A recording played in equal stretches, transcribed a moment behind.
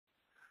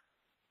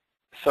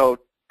So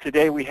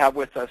today we have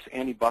with us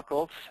Andy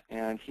Buchholz,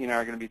 and he and I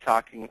are going to be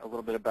talking a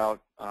little bit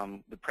about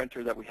the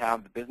printer that we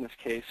have, the business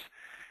case,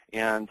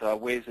 and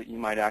ways that you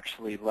might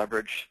actually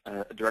leverage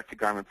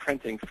direct-to-garment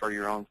printing for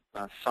your own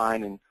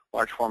sign and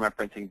large format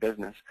printing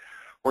business.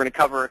 We're going to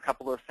cover a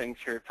couple of things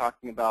here,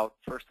 talking about,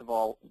 first of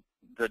all,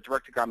 the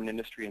direct-to-garment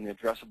industry and the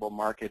addressable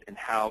market and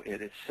how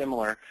it is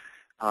similar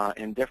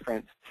and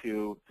different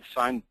to the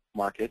sign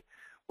market.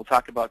 We'll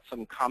talk about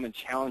some common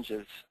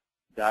challenges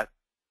that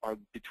are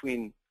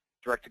between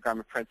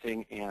direct-to-garment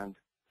printing and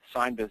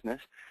sign business.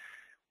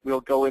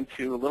 We'll go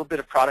into a little bit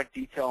of product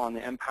detail on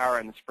the Empower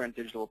and the Sprint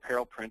digital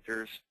apparel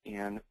printers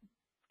and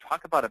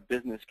talk about a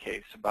business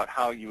case about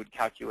how you would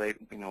calculate,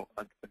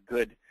 a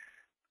good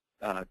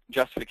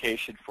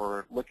justification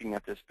for looking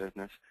at this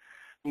business.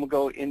 And we'll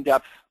go in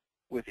depth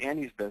with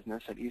Andy's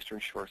business at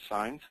Eastern Shore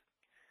Signs.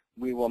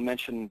 We will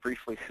mention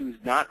briefly who's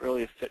not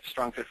really a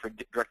strong fit for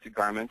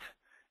direct-to-garment,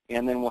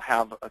 and then we'll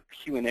have a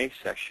Q&A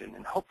session,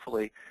 and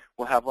hopefully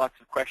we'll have lots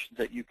of questions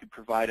that you could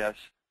provide us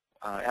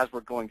as we're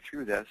going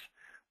through this.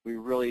 We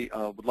really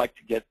would like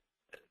to get,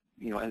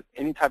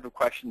 any type of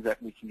questions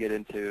that we can get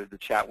into the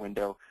chat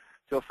window.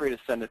 Feel free to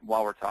send it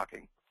while we're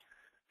talking.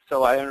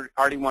 So I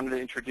already wanted to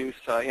introduce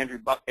Andy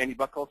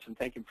Buchholz and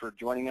thank him for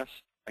joining us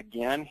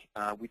again.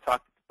 We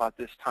talked about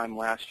this time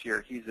last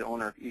year. He's the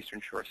owner of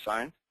Eastern Shore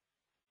Signs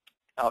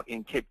out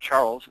in Cape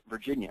Charles,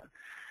 Virginia.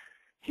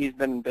 He's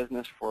been in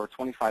business for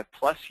 25+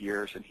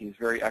 years, and he's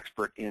very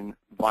expert in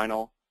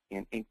vinyl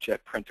and inkjet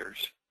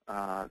printers.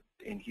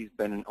 And he's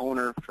been an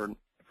owner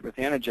with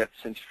AnaJet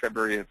since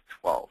February of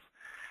 12.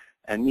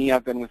 And me,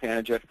 I've been with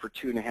AnaJet for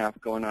 2.5,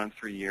 going on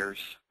 3 years.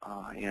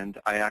 And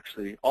I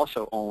actually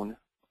also own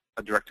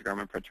a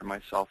direct-to-garment printer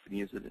myself and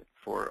use it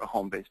for a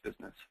home-based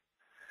business.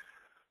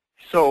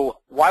 So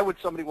why would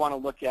somebody want to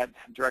look at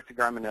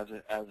direct-to-garment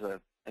as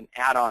an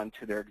add-on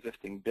to their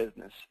existing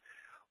business?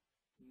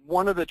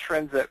 One of the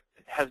trends that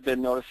has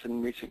been noticed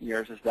in recent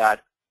years is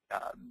that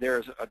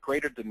there's a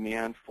greater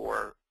demand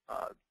for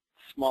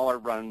smaller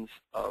runs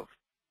of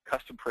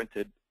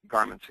custom-printed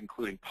garments,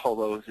 including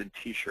polos and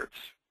T-shirts,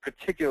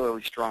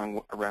 particularly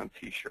strong around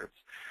T-shirts.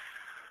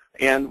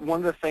 And one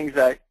of the things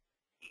that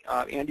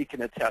Andy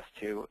can attest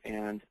to,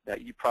 and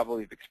that you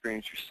probably have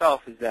experienced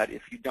yourself, is that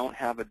if you don't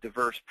have a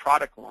diverse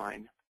product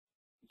line,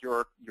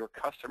 your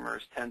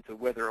customers tend to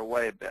wither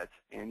away a bit,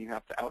 and you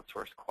have to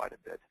outsource quite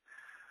a bit.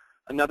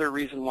 Another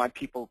reason why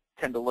people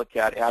tend to look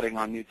at adding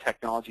on new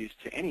technologies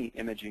to any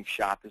imaging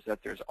shop is that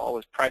there's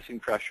always pricing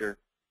pressure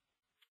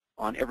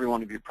on every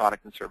one of your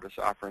product and service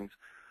offerings.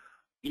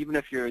 Even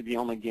if you're the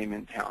only game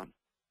in town,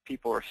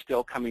 people are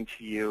still coming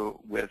to you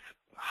with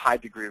a high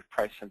degree of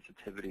price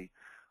sensitivity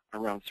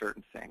around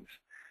certain things.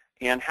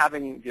 And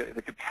having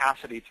the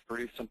capacity to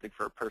produce something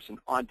for a person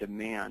on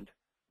demand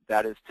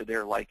that is to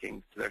their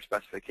liking, to their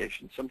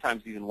specifications,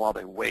 sometimes even while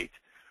they wait,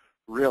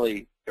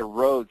 really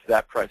erodes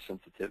that price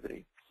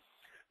sensitivity.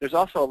 There's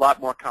also a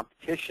lot more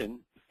competition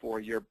for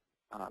your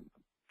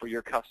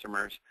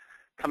customers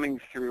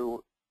coming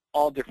through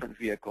all different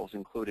vehicles,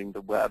 including the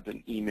web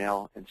and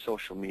email and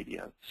social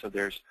media. So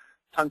there's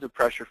tons of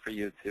pressure for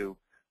you to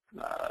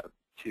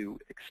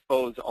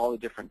expose all the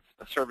different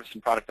service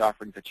and product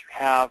offerings that you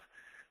have,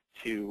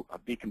 to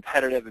be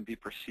competitive and be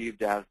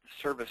perceived as the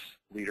service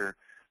leader,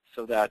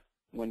 so that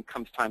when it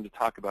comes time to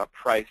talk about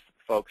price,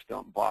 folks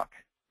don't balk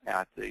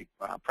at the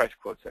price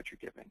quotes that you're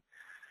giving.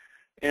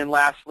 And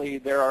lastly,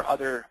 there are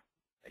other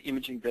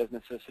imaging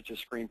businesses such as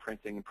screen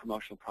printing and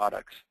promotional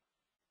products.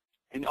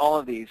 In all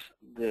of these,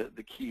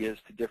 the key is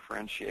to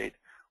differentiate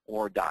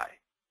or die.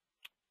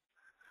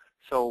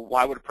 So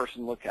why would a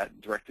person look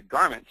at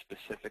direct-to-garment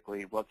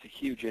specifically? Well, it's a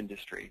huge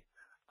industry.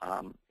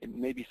 It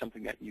may be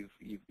something that you've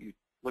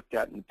looked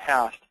at in the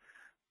past,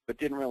 but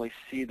didn't really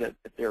see that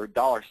there are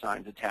dollar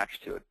signs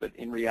attached to it. But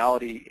in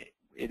reality,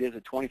 it is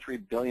a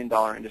 $23 billion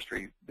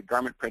industry, the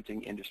garment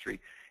printing industry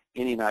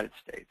in the United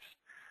States,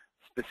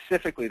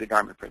 specifically the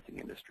garment printing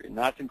industry. And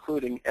that's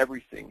including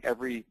everything,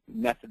 every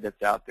method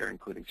that's out there,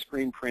 including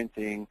screen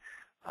printing,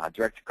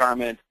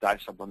 direct-to-garment, dye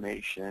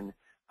sublimation,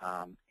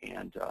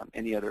 and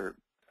any other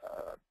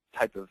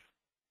type of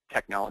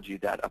technology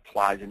that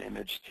applies an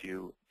image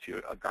to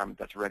a garment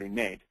that's already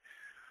made.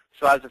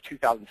 So as of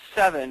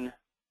 2007,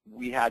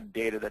 we had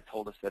data that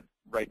told us that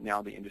right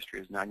now the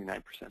industry is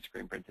 99%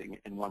 screen printing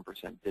and 1%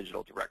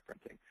 digital direct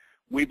printing.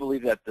 We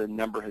believe that the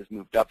number has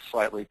moved up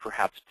slightly,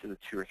 perhaps to the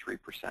 2 or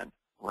 3%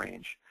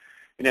 range.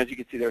 And as you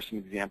can see, there are some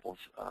examples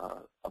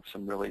of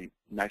some really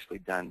nicely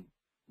done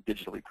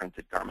digitally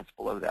printed garments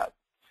below that.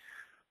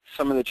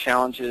 Some of the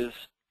challenges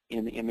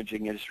in the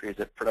imaging industry is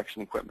that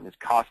production equipment is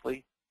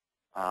costly,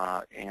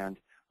 and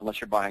unless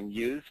you're buying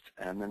used,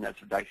 and then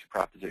that's a dicey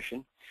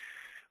proposition.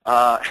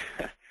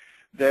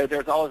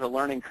 There's always a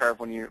learning curve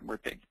when we're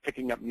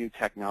picking up new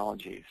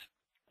technologies,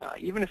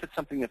 even if it's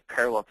something that's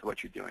parallel to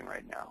what you're doing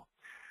right now.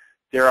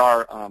 There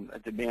are a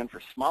demand for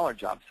smaller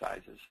job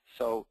sizes.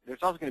 So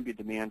there's also going to be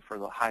a demand for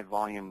the high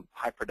volume,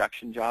 high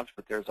production jobs,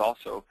 but there's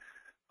also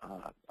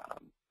a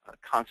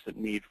constant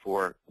need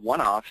for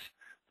one-offs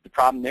The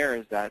problem there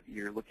is that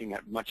you're looking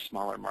at much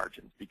smaller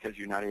margins because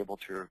you're not able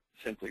to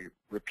simply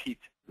repeat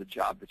the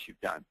job that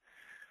you've done.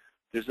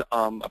 There's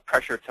a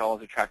pressure to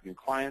always attract new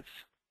clients,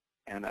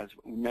 and as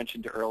we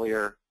mentioned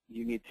earlier,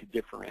 you need to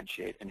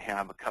differentiate and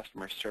have a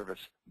customer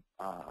service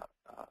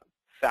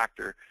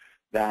factor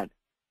that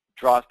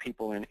draws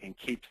people in and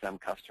keeps them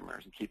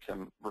customers and keeps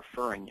them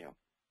referring you.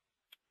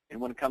 And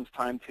when it comes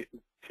time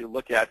to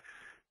look at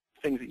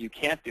things that you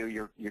can't do,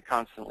 you're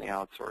constantly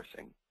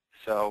outsourcing.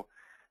 So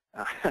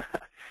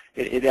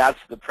it adds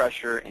to the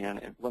pressure, and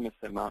it limits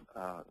the amount,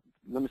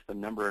 limits the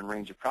number and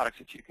range of products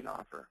that you can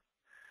offer.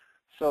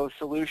 So a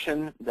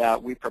solution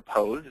that we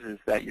propose is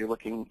that you're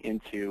looking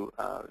into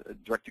a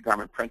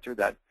direct-to-garment printer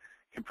that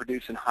can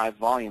produce in high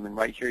volume. And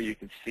right here you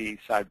can see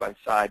side by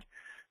side.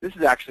 This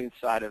is actually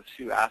inside of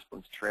Sue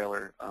Asplin's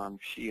trailer.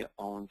 She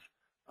owns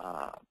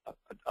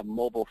a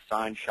mobile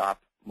sign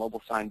shop,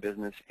 mobile sign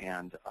business,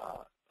 and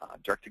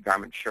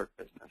direct-to-garment shirt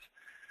business.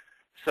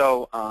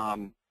 So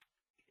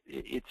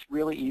it's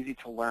really easy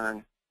to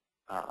learn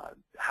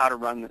how to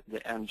run the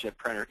AnaJet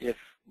printer if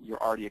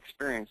you're already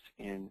experienced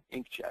in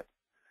inkjet.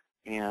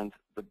 And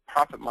the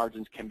profit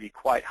margins can be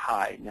quite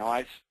high. Now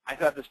I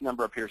have this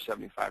number up here,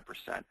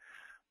 75%.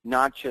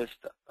 Not just,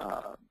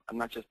 I'm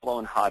not just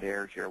blowing hot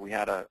air here. We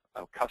had a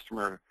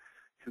customer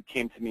who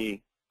came to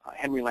me,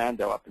 Henry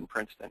Lando up in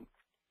Princeton.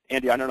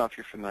 Andy, I don't know if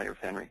you're familiar with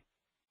Henry.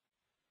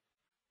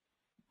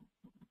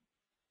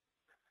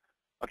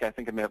 Okay, I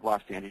think I may have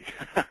lost Andy.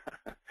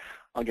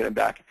 I'll get him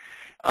back.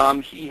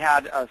 He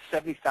had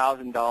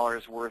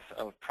 $70,000 worth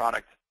of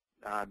product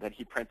that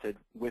he printed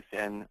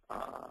within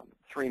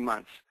 3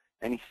 months,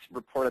 and he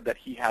reported that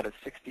he had a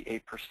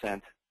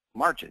 68%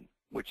 margin,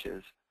 which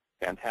is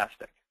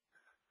fantastic.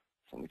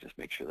 So let me just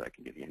make sure that I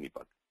can get the Andy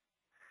book.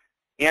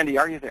 Andy,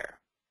 are you there?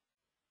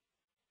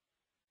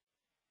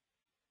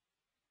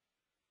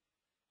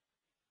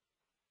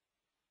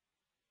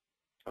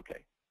 Okay,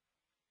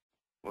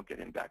 we'll get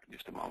him back in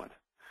just a moment.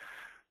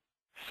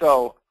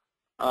 So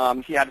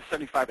he had a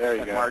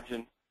 75%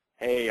 margin.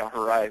 Hey,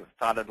 all right,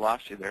 thought I'd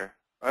lost you there.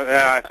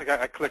 Yeah, I think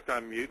I clicked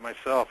on mute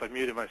myself. I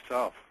muted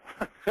myself.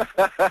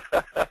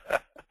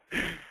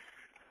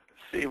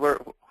 See, we're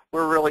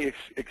really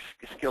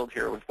skilled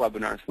here with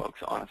webinars, folks,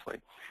 honestly.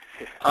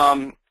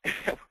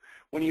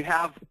 When you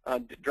have a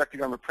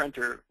direct-to-garment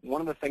printer,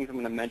 one of the things I'm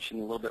going to mention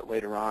a little bit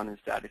later on is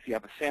that if you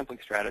have a sampling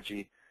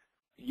strategy,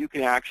 you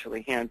can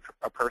actually hand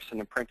a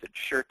person a printed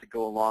shirt to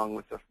go along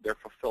with their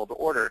fulfilled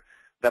order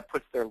that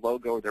puts their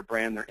logo, their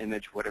brand, their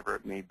image, whatever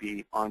it may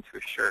be, onto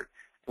a shirt.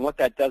 And what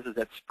that does is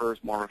that spurs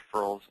more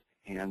referrals,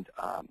 and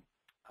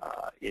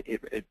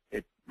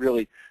it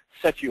really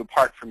sets you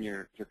apart from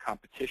your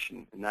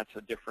competition, and that's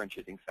a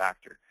differentiating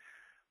factor.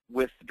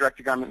 With the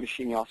direct-to-garment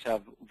machine, you also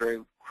have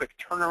very quick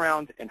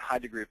turnaround and high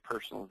degree of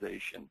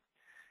personalization.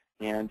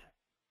 And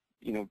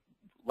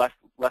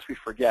lest we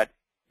forget,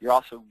 you're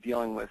also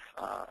dealing with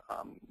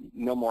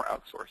no more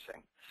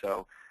outsourcing.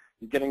 So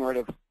you're getting rid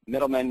of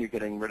middlemen, you're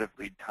getting rid of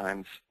lead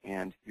times,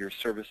 and you're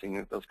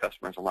servicing those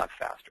customers a lot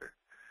faster.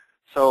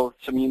 So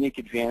some unique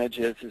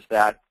advantages is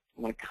that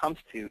when it comes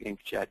to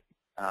inkjet,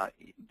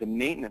 the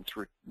maintenance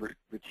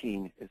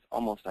routine is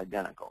almost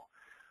identical.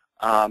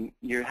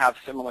 You have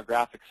similar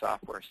graphic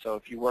software. So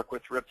if you work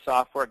with RIP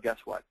software, guess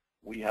what?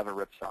 We have a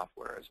RIP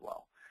software as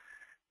well.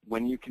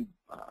 When you can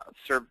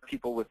serve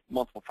people with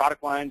multiple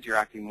product lines, you're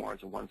acting more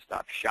as a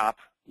one-stop shop.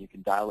 You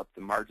can dial up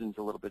the margins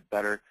a little bit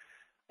better,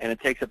 and it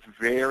takes up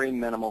very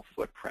minimal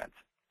footprint.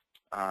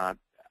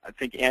 I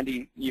think,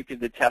 Andy, you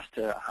could attest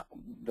to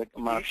the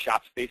amount of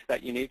shop space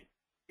that you need.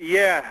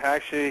 Yeah,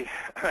 actually,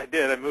 I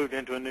did. I moved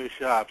into a new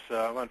shop, so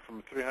I went from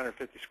a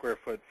 350 square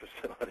foot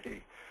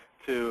facility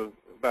to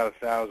about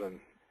 1,000.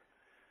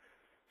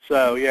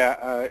 So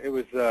yeah, it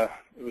was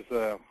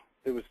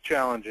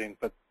challenging,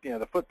 but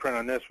the footprint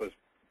on this was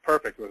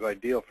perfect. It was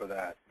ideal for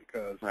that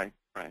because I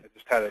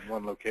just had it in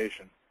one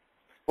location.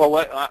 Well,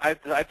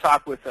 I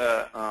talked with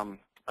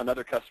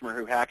another customer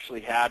who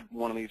actually had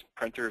one of these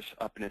printers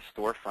up in his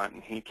storefront,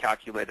 and he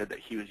calculated that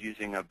he was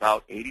using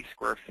about 80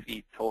 square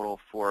feet total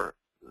for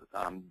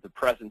the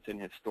presence in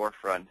his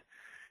storefront.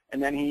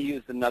 And then he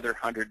used another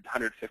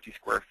 150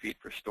 square feet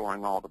for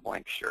storing all the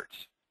blank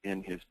shirts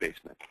in his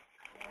basement.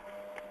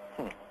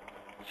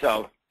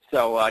 So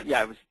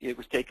yeah, it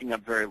was taking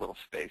up very little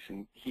space,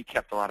 and he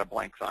kept a lot of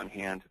blanks on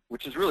hand,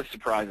 which is really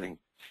surprising.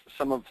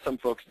 Some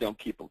folks don't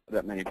keep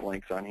that many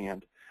blanks on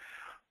hand.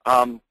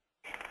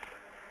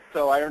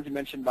 So I already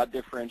mentioned about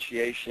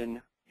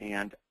differentiation,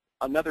 and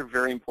another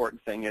very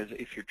important thing is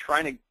if you're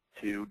trying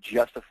to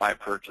justify a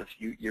purchase,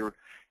 you're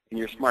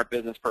a smart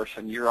business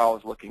person, you're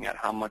always looking at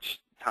how much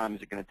time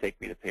is it going to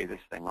take me to pay this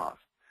thing off.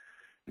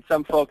 And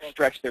some folks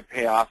stretch their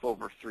payoff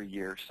over 3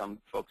 years. Some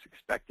folks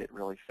expect it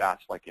really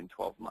fast, like in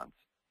 12 months.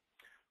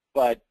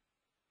 But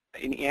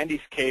in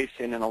Andy's case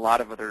and in a lot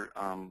of other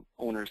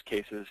owners'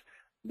 cases,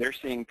 they're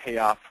seeing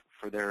payoff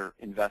for their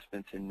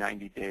investments in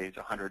 90 days,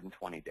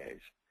 120 days.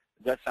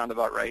 Does that sound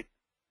about right?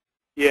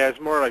 Yeah,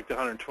 it's more like the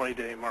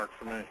 120-day mark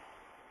for me.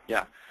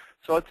 Yeah.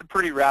 So it's a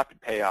pretty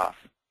rapid payoff.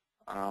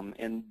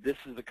 and this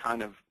is the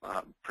kind of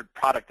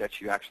product that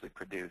you actually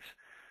produce.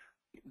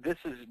 This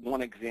is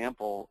one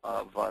example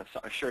of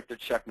a shirt that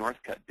Chuck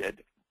Northcutt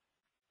did,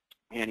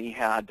 and he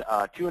had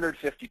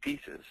 250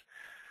 pieces.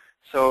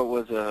 So it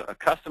was a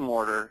custom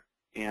order,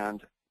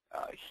 and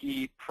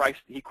he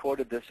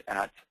quoted this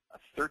at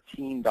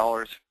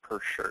 $13 per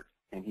shirt,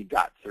 and he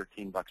got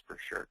 $13 per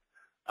shirt.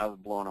 I was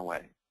blown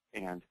away,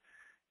 and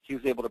he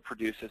was able to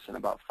produce this in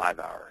about 5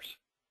 hours.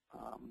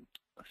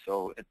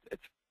 So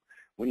it's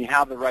when you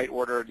have the right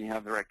order and you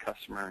have the right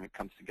customer and it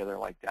comes together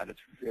like that, it's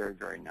very,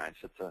 very nice.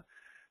 It's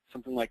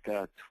something like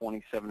a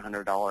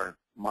 $2,700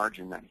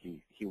 margin that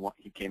he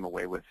came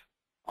away with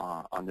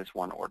on this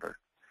one order.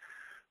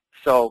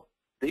 So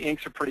the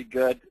inks are pretty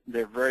good.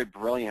 They're very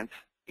brilliant,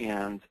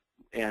 and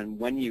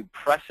when you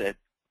press it,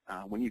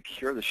 when you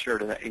cure the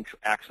shirt, the ink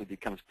actually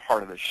becomes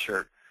part of the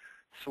shirt.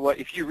 So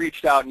if you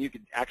reached out and you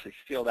could actually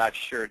feel that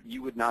shirt,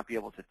 you would not be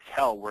able to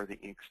tell where the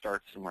ink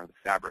starts and where the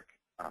fabric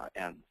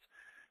ends,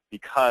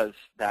 because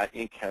that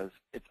ink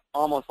it's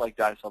almost like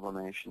dye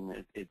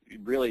sublimation. It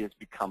really has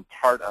become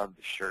part of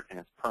the shirt, and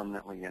it's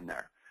permanently in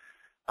there.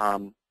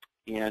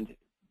 And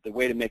the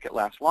way to make it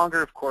last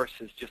longer, of course,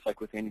 is just like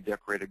with any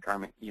decorated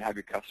garment. You have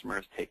your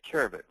customers take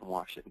care of it and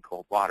wash it in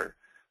cold water,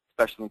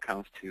 especially when it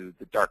comes to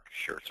the dark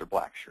shirts or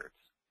black shirts.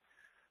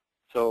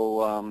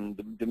 So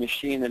the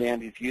machine that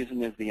Andy's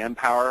using is the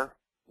Empower.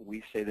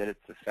 We say that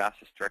it's the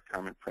fastest direct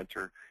garment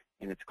printer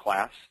in its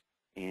class,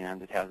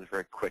 and it has a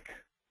very quick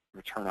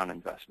return on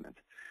investment.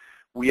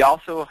 We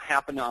also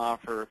happen to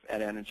offer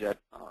at AnaJet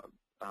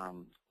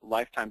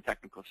lifetime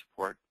technical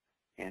support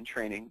and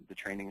training. The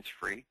training is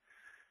free,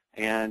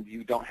 and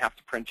you don't have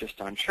to print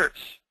just on shirts.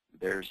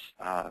 There's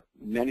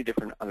many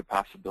different other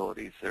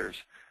possibilities.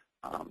 There's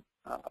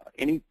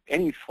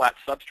any flat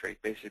substrate,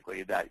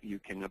 basically, that you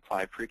can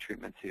apply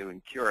pretreatment to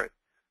and cure it,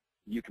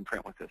 you can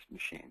print with this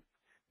machine.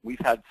 We've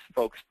had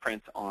folks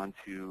print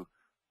onto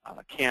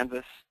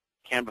canvas.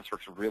 Canvas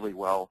works really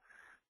well.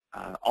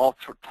 All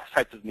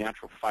types of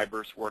natural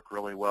fibers work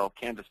really well.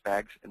 Canvas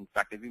bags, in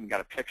fact, I've even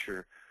got a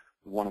picture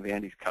of one of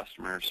Andy's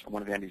customers,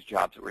 one of Andy's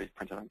jobs where he's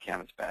printed on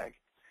canvas bag.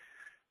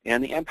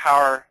 And the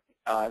Empower,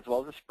 as well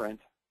as the Sprint,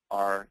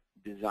 are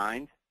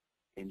designed,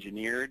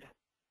 engineered,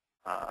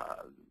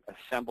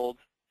 assembled,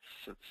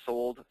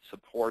 sold,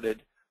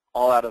 supported,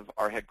 all out of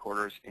our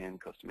headquarters in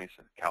Costa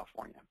Mesa,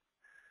 California.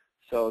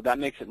 So that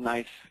makes it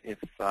nice if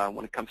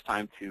when it comes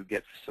time to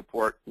get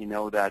support, you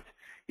know that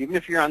even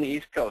if you're on the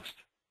East Coast,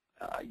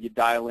 you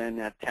dial in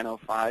at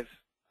 10:05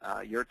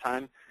 your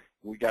time.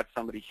 We got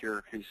somebody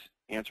here who's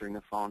answering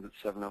the phones at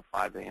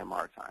 7:05 a.m.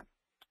 our time.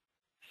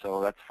 So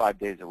that's 5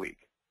 days a week.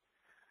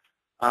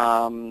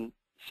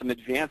 Some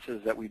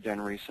advances that we've done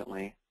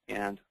recently,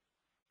 and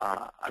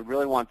I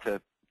really want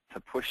to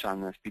push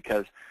on this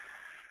because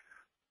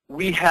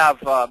we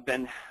have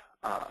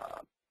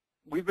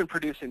we've been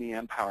producing the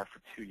Empower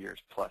for 2 years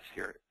plus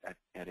here at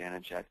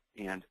AnaJet,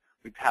 and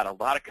we've had a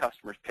lot of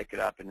customers pick it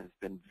up, and it's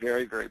been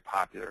very, very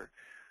popular.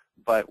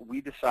 But we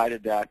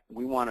decided that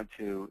we wanted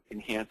to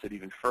enhance it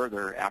even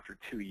further after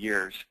 2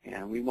 years,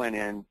 and we went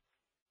in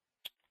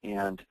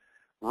and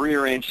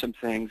rearranged some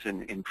things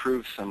and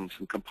improved some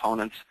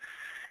components,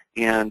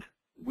 and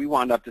we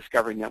wound up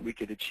discovering that we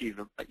could achieve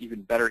an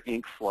even better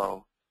ink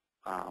flow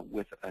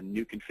with a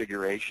new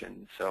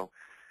configuration. So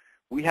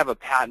we have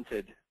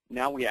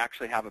now we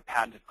actually have a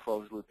patented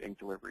closed-loop ink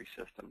delivery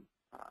system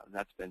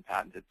that's been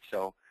patented.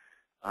 So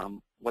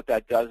what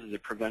that does is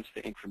it prevents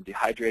the ink from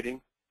dehydrating.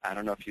 I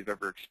don't know if you've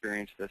ever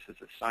experienced this as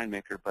a sign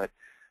maker, but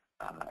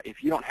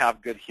if you don't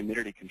have good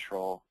humidity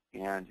control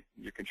and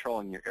you're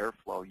controlling your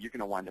airflow, you're going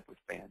to wind up with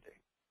banding.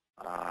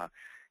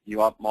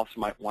 You also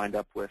might wind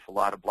up with a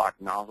lot of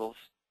blocked nozzles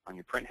on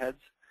your print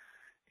heads.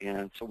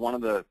 And so one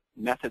of the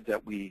methods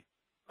that we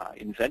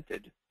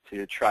invented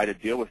to try to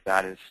deal with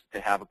that is to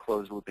have a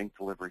closed-loop ink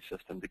delivery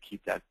system to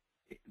keep that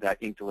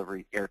ink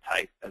delivery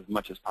airtight as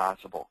much as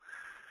possible.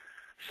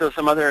 So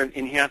some other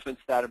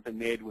enhancements that have been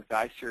made with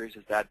iSeries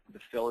is that the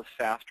fill is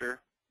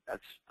faster.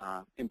 That's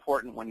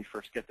important when you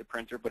first get the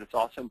printer, but it's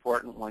also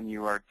important when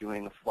you are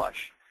doing a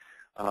flush,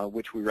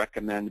 which we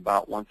recommend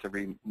about once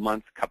every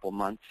month, couple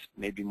months,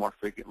 maybe more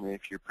frequently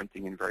if you're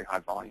printing in very high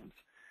volumes.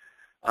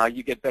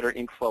 You get better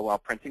ink flow while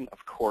printing,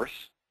 of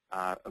course,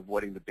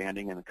 avoiding the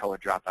banding and the color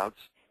dropouts.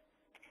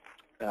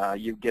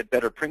 You get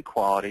better print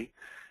quality,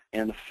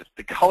 and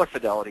the color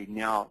fidelity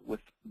now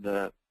with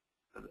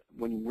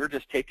when we're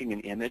just taking an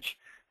image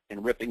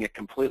and ripping it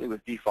completely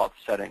with default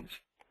settings,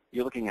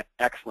 you're looking at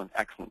excellent,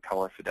 excellent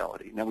color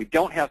fidelity. Now we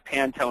don't have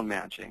Pantone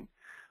matching,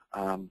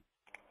 so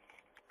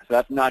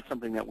that's not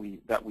something that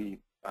we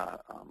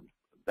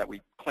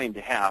claim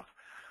to have.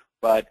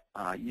 But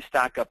you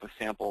stack up a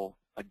sample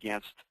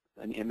against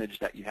an image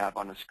that you have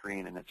on the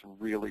screen, and it's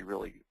really,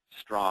 really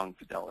strong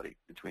fidelity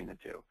between the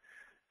two.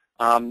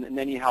 And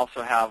then you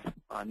also have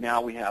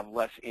now we have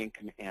less ink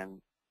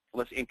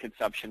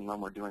consumption when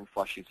we're doing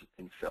flushes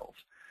and fills.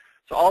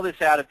 So all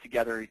this added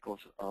together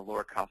equals a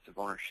lower cost of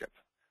ownership.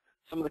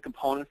 Some of the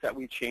components that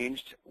we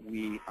changed,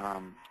 we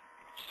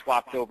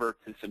swapped over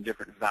to some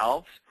different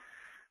valves.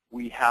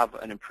 We have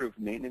an improved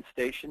maintenance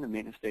station. The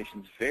maintenance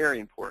station is very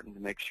important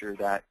to make sure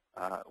that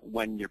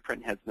when your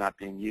print head's not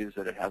being used,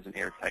 that it has an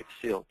airtight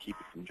seal, keep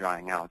it from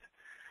drying out.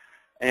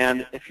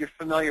 And if you're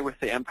familiar with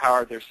the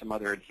Empower, there's some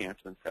other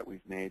enhancements that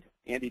we've made.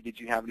 Andy, did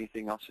you have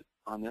anything else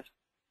on this?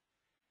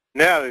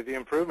 No, the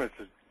improvements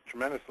have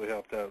tremendously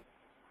helped out.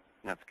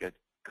 That's good.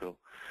 Cool.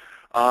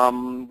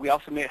 We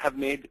also have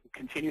made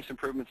continuous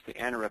improvements to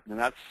AnaRip, and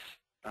that's,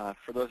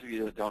 for those of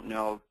you that don't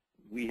know,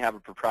 we have a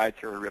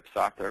proprietary RIP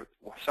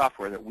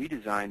software that we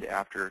designed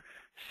after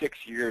 6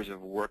 years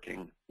of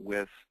working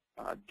with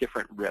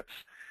different RIPs.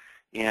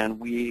 And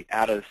we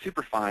added a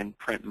superfine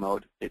print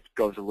mode. It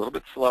goes a little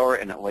bit slower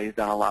and it lays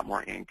down a lot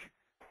more ink.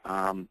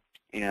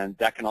 And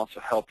that can also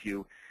help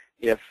you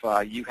if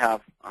you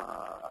have,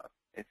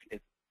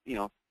 if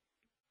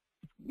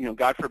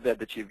God forbid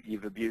that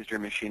you've abused your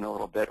machine a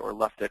little bit or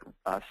left it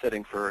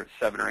sitting for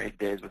 7 or 8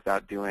 days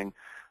without doing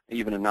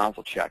even a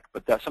nozzle check.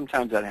 But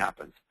sometimes that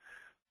happens.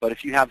 But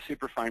if you have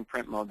superfine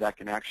print mode, that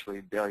can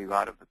actually bail you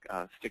out of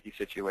a sticky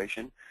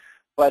situation.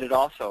 But it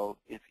also,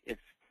 if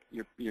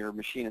your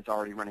machine is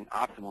already running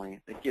optimally,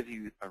 it gives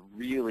you a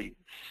really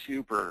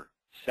super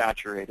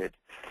saturated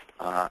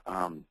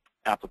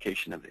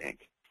application of the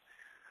ink.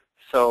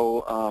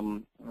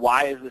 So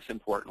why is this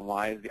important?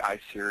 Why is the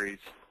I-Series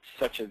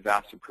such a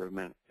vast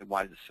improvement, and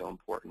why is it so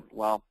important?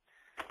 Well,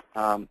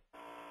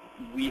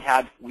 we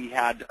had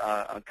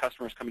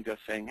customers coming to us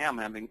saying, hey, I'm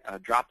having a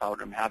dropout,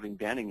 I'm having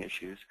banding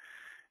issues.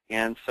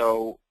 And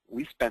so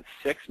we spent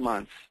 6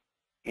 months,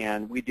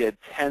 and we did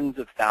tens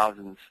of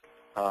thousands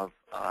of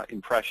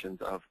impressions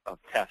of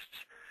tests,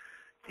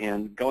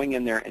 and going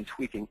in there and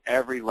tweaking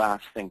every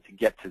last thing to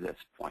get to this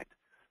point.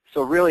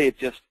 So really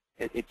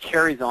it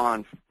carries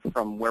on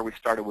from where we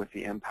started with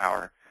the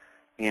Empower,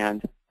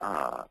 and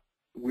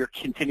we're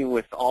continuing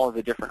with all of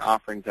the different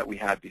offerings that we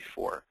had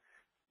before.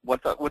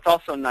 What's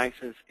also nice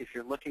is if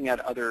you're looking at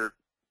other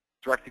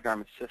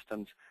direct-to-garment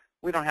systems,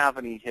 we don't have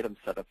any hidden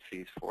setup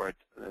fees for it.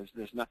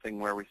 There's nothing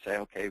where we say,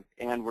 okay,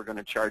 and we're going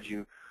to charge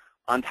you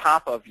on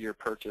top of your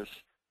purchase.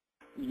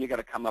 You got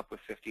to come up with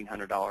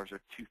 $1,500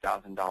 or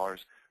 $2,000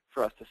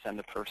 for us to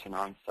send a person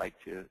on site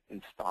to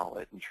install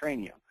it and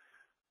train you.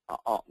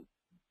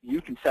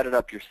 You can set it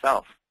up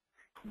yourself.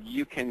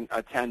 You can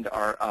attend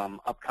our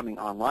upcoming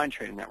online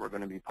training that we're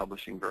going to be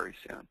publishing very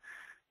soon.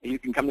 You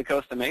can come to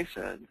Costa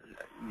Mesa,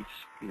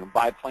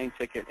 buy a plane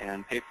ticket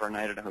and pay for a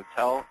night at a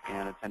hotel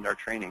and attend our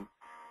training,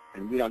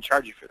 and we don't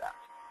charge you for that.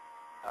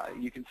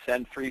 You can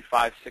send 3,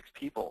 5, 6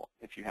 people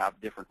if you have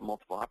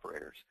multiple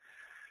operators.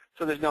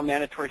 So there's no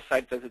mandatory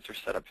site visits or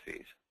setup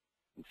fees.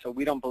 And so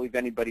we don't believe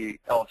anybody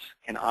else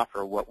can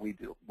offer what we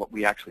do, what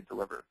we actually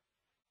deliver.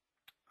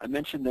 I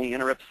mentioned the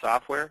AnaRip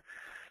software.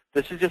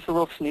 This is just a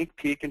little sneak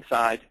peek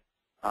inside,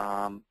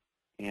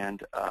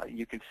 and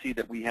you can see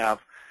that we have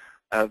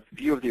a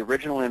view of the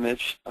original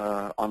image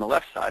on the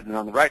left side, and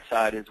on the right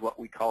side is what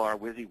we call our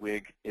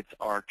WYSIWYG. It's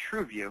our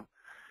true view,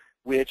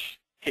 which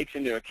takes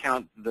into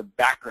account the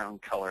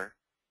background color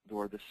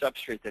or the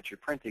substrate that you're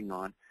printing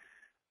on.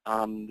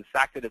 The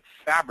fact that it's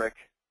fabric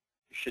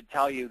should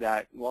tell you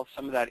that, well,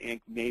 some of that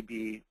ink may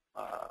be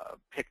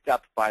picked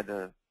up by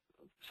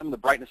some of the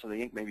brightness of the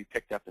ink may be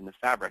picked up in the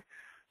fabric.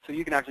 So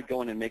you can actually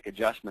go in and make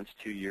adjustments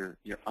to your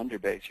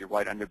underbase, your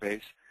white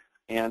underbase,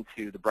 and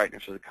to the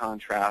brightness or the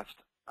contrast.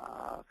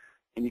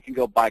 And you can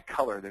go by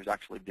color. There's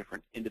actually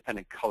different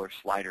independent color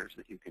sliders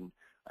that you can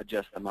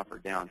adjust them up or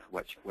down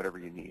to whatever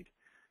you need.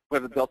 We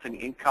have a built-in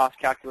ink cost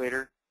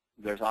calculator.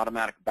 There's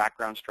automatic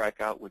background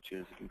strikeout, which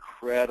is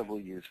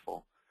incredibly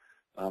useful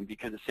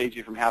because it saves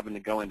you from having to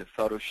go into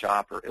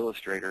Photoshop or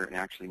Illustrator and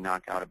actually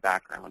knock out a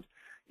background.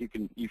 You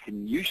can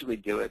usually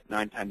do it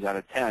 9 times out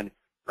of 10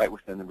 right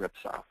within the RIP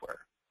software.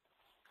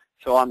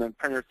 So on the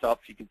printer itself,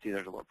 you can see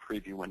there's a little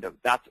preview window.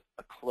 That's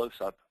a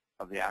close-up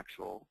of the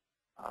actual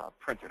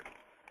printer.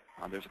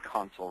 There's a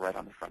console right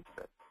on the front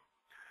of it.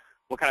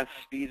 What kind of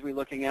speeds are we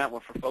looking at?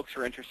 Well, for folks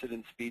who are interested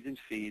in speeds and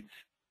feeds,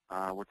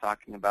 we're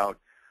talking about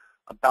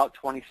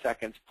 20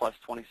 seconds plus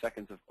 20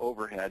 seconds of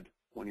overhead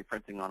when you're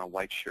printing on a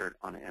white shirt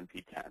on an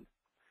MP10.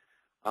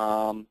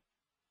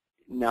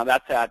 Now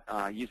that's at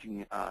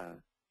using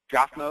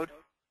draft mode.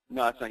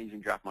 No, that's not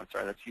using draft mode.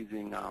 Sorry, that's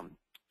using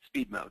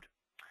speed mode.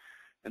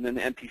 And then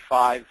the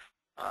MP5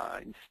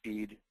 in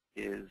speed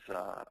is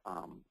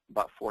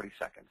about 40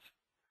 seconds.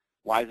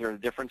 Why is there a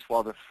difference?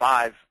 Well, the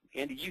 5,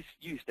 Andy, you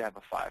used to have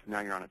a 5.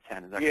 Now you're on a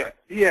 10. Is that correct?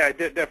 Yeah, I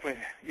did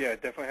definitely. Yeah, I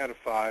definitely had a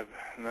 5,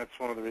 and that's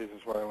one of the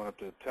reasons why I went up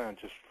to 10,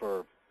 just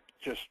for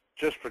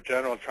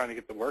general trying to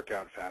get the work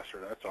out faster.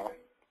 That's all.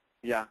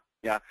 Yeah,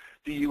 yeah.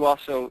 Do you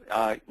also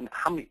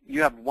how many?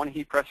 You have 1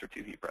 heat press or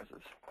 2 heat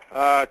presses?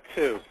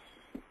 2.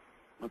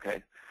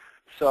 Okay.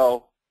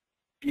 So,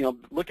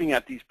 looking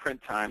at these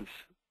print times,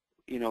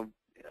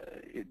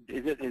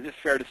 is it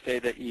fair to say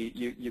that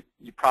you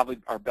probably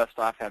are best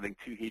off having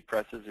 2 heat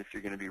presses if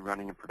you're going to be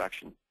running in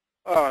production?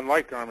 Oh, on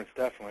light garments,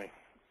 definitely.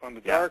 On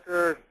the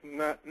darker,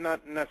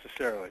 not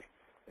necessarily.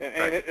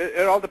 And right.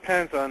 it all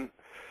depends on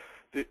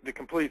the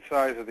complete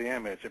size of the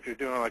image. If you're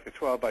doing like a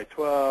 12 by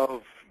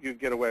 12, you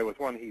get away with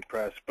one heat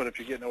press. But if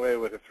you're getting away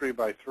with a 3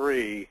 by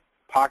 3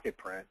 pocket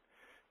print,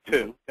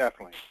 two,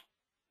 definitely.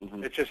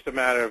 It's just a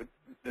matter of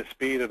the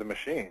speed of the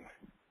machine.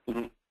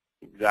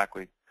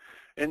 Exactly.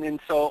 And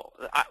so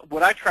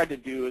what I tried to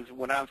do is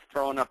when I was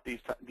throwing up these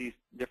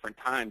different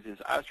times is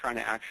I was trying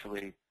to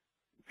actually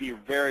be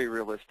very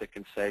realistic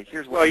and say,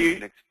 here's what you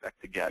can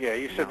expect to get. Yeah,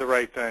 you said the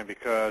right thing,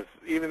 because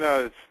even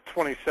though it's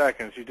 20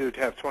 seconds, you do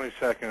have 20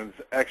 seconds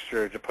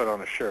extra to put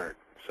on a shirt.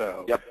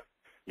 So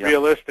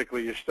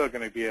realistically, you're still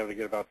going to be able to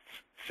get about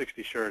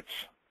 60 shirts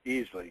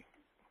easily.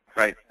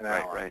 Right, an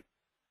hour. Right.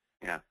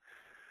 Yeah.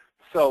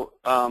 So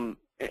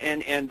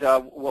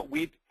what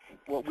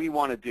we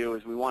want to do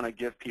is we want to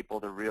give people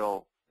the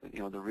real,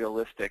 the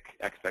realistic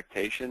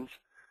expectations,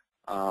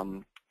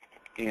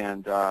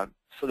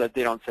 so that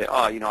they don't say,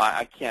 oh,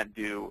 I can't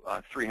do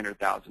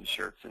 300,000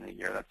 shirts in a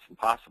year. That's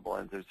impossible,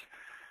 and there's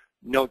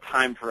no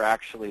time for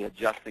actually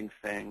adjusting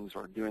things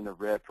or doing the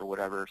rip or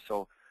whatever.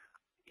 So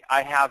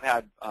I have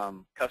had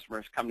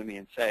customers come to me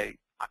and say,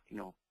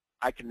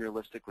 I can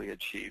realistically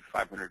achieve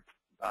 500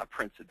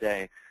 prints a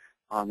day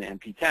on the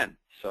MP10.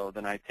 So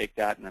then I take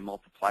that and I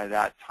multiply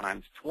that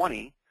times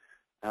 20,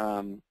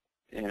 and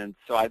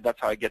so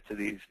that's how I get to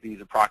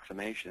these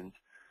approximations.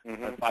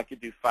 If I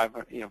could do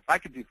 500, if I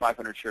could do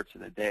 500 shirts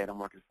in a day, and I'm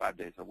working 5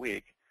 days a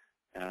week,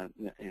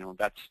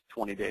 that's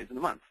 20 days in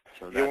a month.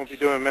 So you won't be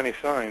doing many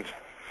signs.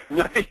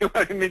 No, you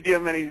won't be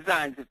doing many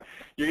signs.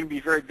 You're going to be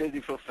very busy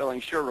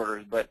fulfilling short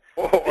orders, but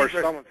or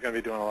someone's going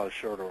to be doing a lot of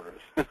short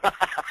orders.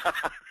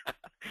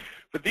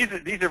 But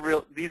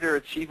these are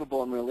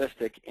achievable and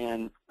realistic,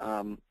 and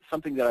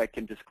something that I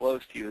can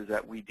disclose to you is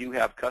that we do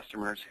have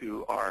customers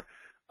who are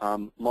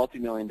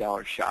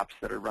multi-million-dollar shops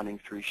that are running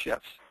 3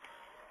 shifts,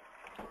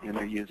 and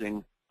they're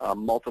using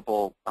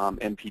multiple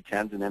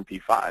MP10s and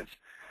MP5s.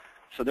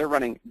 So they're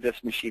running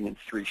this machine in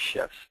 3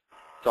 shifts.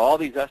 So all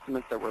these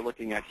estimates that we're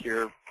looking at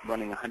here,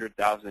 running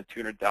 100,000 to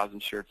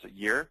 200,000 shirts a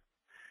year,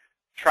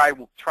 try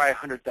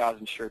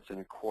 100,000 shirts in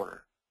a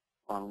quarter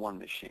on one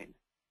machine,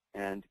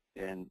 and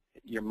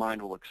your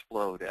mind will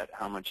explode at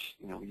how much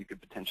you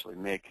could potentially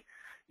make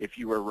if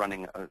you were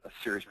running a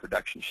serious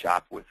production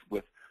shop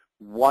with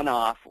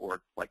one-off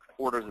or like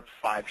orders of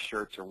 5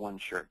 shirts or 1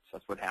 shirt. So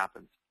that's what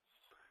happens.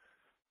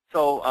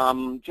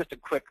 So just a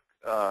quick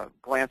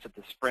glance at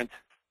the Sprint.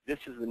 This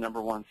is the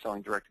 #1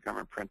 selling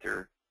direct-to-government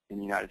printer in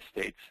the United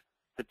States,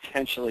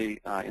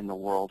 potentially in the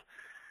world.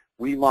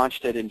 We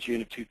launched it in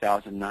June of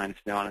 2009. It's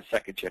now on a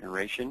 2nd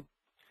generation.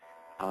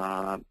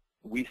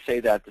 We say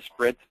that the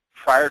Sprint,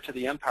 prior to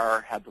the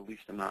Empower, had the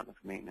least amount of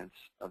maintenance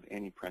of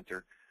any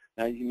printer.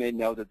 Now, you may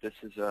know that this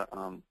is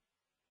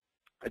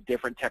a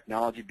different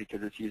technology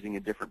because it's using a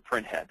different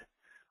print head.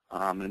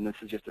 And this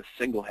is just a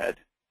single head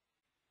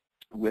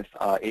with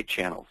 8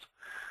 channels.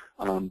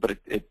 But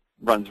it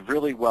runs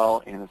really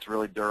well, and it's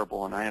really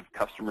durable. And I have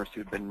customers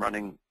who've been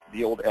running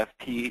the old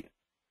FP,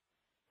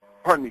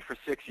 for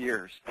 6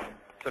 years.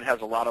 So it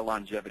has a lot of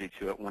longevity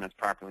to it when it's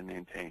properly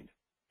maintained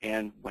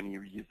and when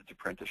you use it to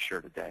print a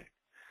shirt a day.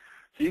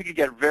 So you could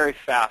get very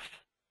fast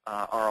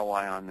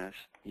ROI on this.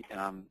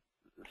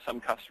 Some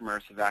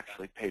customers have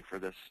actually paid for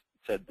this,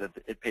 said that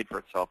it paid for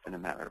itself in a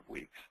matter of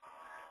weeks.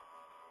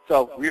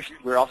 So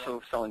we're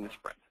also selling the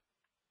Sprint.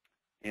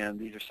 And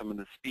these are some of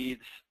the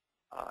speeds.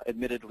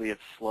 Admittedly,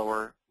 it's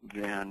slower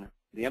than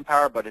the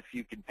Empower, but if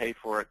you can pay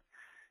for it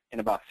in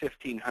about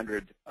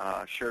 1,500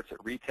 shirts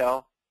at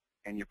retail,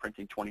 and you're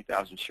printing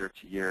 20,000 shirts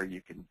a year,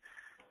 you can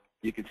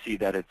see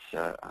that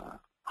it's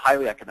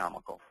highly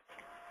economical.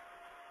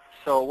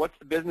 So what's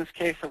the business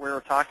case that we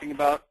were talking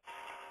about?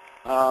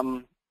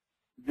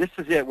 This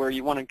is it, where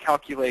you want to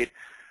calculate,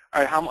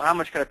 all right, how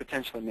much could I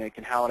potentially make,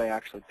 and how would I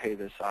actually pay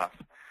this off?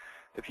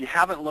 If you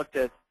haven't looked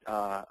at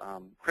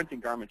printing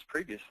garments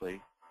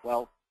previously,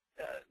 well,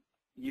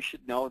 you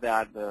should know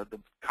that the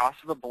cost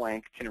of a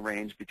blank can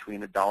range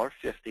between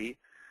 $1.50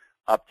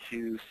 up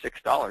to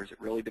 $6.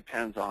 It really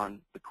depends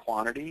on the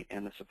quantity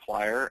and the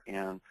supplier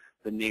and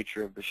the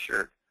nature of the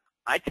shirt.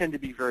 I tend to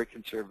be very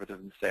conservative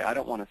and say I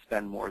don't want to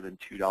spend more than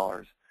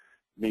 $2,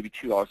 maybe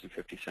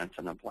 $2.50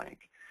 on a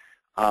blank.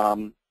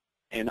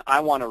 And I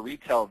want to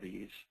retail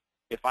these.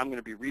 If I'm going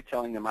to be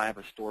retailing them, I have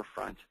a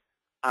storefront.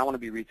 I want to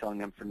be retailing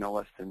them for no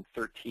less than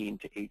 $13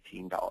 to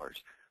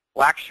 $18.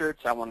 Black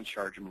shirts, I want to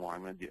charge more.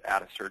 I'm going to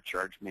add a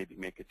surcharge, maybe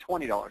make it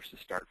 $20 to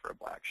start for a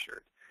black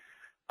shirt.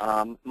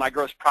 My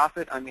gross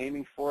profit I'm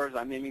aiming for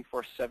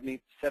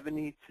 70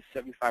 to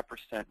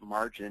 75%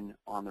 margin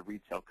on the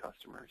retail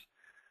customers.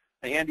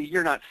 Now, Andy,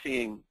 you're not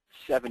seeing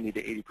 70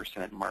 to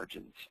 80%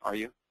 margins, are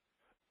you?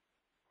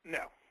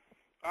 No.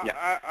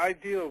 Yeah. I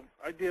do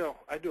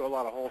a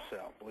lot of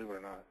wholesale, believe it or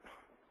not.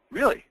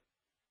 Really?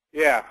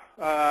 Yeah.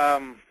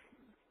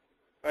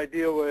 I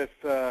deal with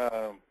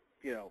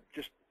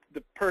just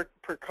the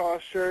per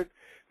cost shirt.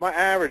 My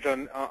average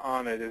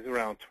on it is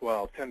around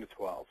 10 to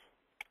 12.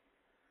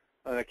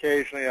 And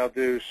occasionally I'll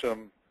do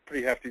some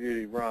pretty hefty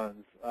duty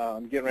runs.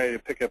 I'm getting ready to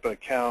pick up an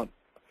account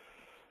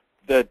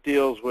that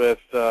deals with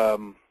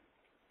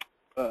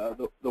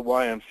the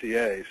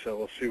YMCA, so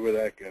we'll see where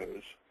that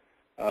goes.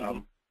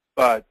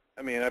 But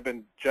I mean, I've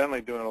been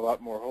generally doing a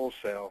lot more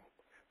wholesale,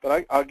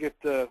 but I'll get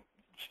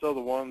still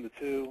the 1, the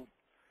 2,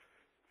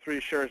 3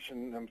 shirts,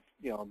 and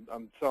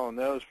I'm selling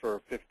those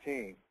for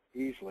 15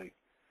 easily.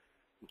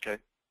 Okay.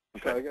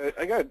 So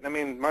I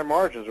mean, my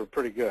margins are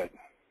pretty good.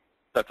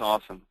 That's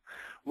awesome.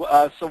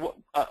 Well, so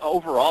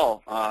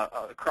overall,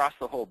 across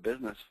the whole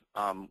business,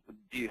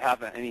 do you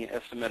have any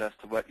estimate as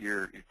to what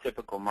your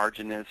typical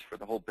margin is for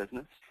the whole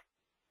business?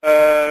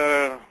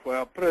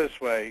 Well, put it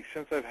this way: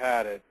 since I've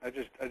had it, I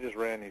just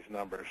ran these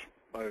numbers.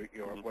 What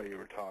you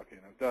were talking.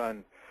 I've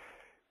done.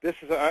 This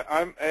is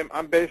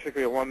I'm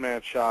basically a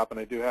one-man shop, and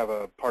I do have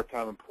a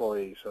part-time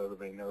employee, so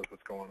everybody knows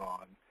what's going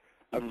on.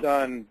 I've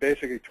done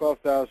basically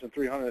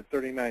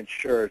 12,339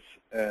 shirts,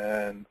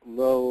 and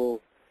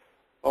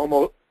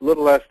almost a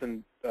little less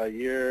than a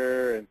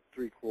year and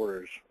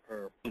 3/4,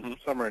 or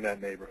somewhere in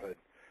that neighborhood.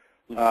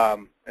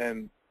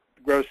 And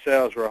gross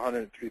sales were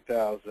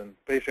 $103,000,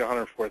 basically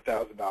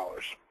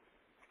 $104,000.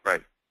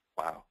 Right.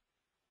 Wow.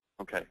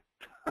 Okay.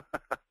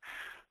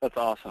 That's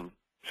awesome.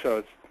 So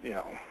it's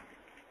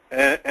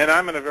and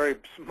I'm in a very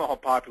small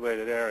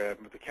populated area.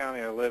 But the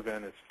county I live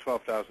in, it's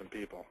 12,000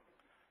 people,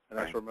 and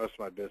that's where most of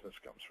my business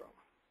comes from.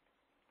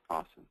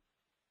 Awesome.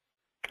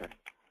 Okay.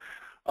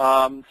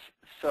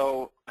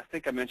 So I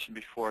think I mentioned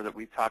before that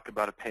we talked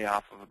about a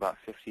payoff of about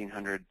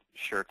 1,500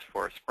 shirts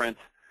for a sprint,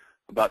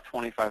 about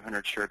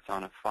 2,500 shirts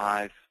on a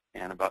 5,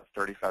 and about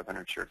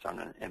 3,500 shirts on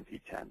an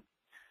MP10.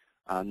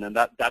 And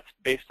that's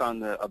based on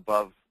the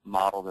above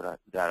model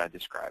that I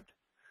described.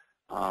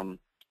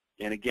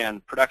 And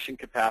again, production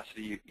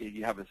capacity,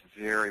 you have this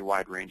very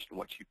wide range in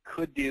what you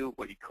could do,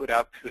 what you could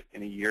output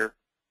in a year,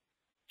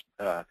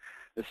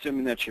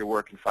 assuming that you're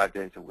working 5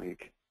 days a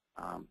week.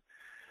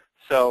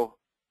 So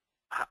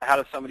how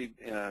does somebody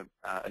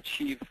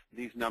achieve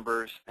these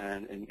numbers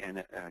and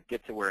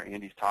get to where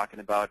Andy's talking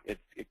about?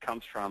 It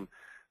comes from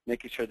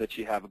making sure that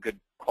you have a good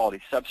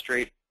quality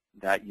substrate,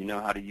 that you know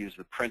how to use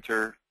the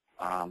printer,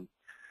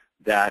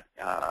 that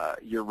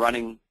you're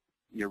running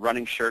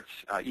shirts,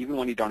 even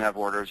when you don't have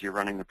orders, you're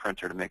running the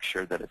printer to make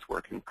sure that it's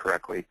working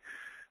correctly,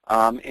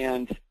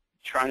 and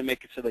trying to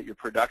make it so that your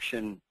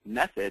production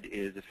method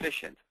is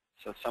efficient.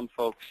 So some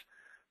folks,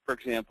 for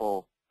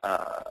example,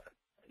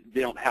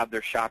 they don't have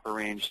their shop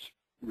arranged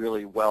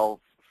really well,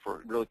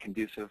 really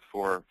conducive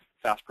for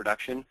fast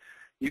production.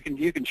 You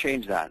can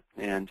change that,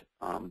 and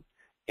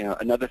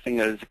another thing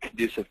that is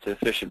conducive to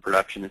efficient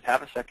production is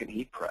have a second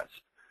heat press.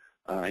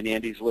 And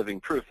Andy's living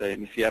proof that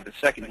if you have a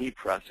second heat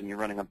press and you're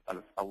running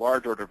a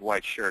large order of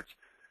white shirts,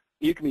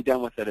 you can be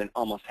done with it in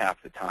almost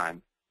half the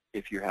time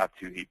if you have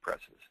 2 heat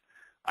presses.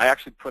 I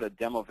actually put a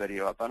demo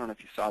video up. I don't know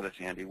if you saw this,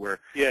 Andy, where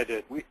I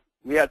did.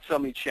 We had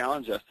somebody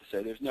challenge us to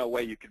say, there's no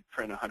way you could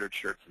print 100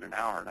 shirts in an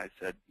hour. And I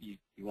said, you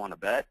want to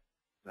bet?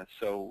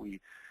 So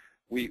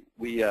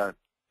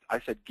I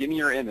said, give me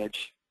your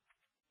image.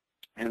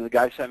 And the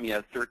guy sent me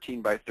a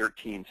 13 by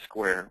 13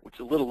 square, which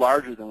is a little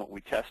larger than what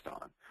we test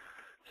on.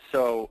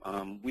 So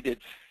we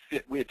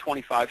had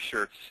 25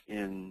 shirts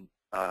in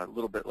a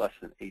little bit less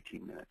than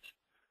 18 minutes.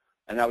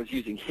 And I was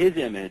using his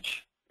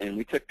image, and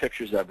we took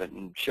pictures of it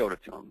and showed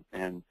it to him.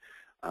 And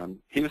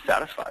he was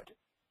satisfied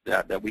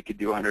that we could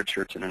do 100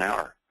 shirts in an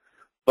hour.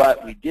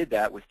 But we did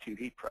that with 2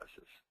 heat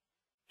presses.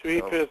 2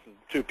 heat presses,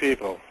 2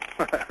 people.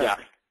 Yeah.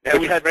 And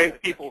we had 2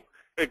 people.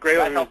 Great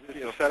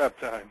setup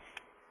time.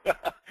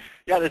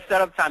 Yeah, the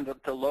setup time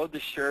to load the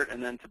shirt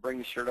and then to bring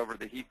the shirt over to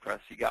the heat press.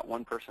 You got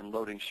one person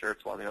loading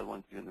shirts while the other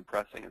one's doing the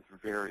pressing. It's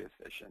very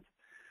efficient.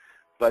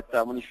 But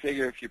when you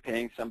figure if you're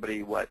paying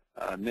somebody what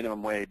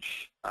minimum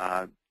wage,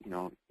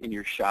 in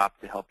your shop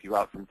to help you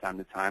out from time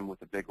to time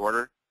with a big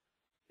order,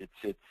 it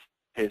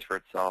pays for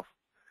itself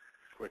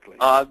quickly.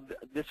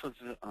 This was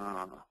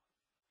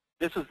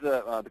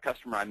the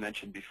customer I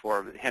mentioned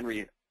before,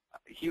 Henry.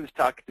 He was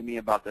talking to me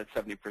about that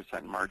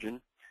 70%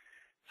 margin.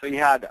 So he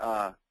had.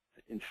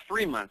 In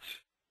 3 months,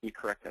 he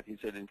corrected that. He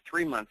said in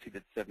 3 months he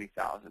did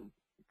 70,000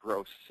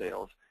 gross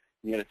sales.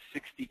 And he had a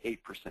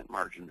 68%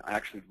 margin. I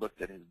actually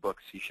looked at his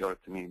books. He showed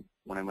it to me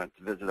when I went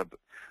to visit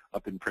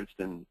up in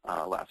Princeton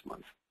last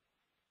month.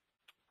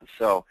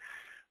 So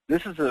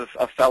this is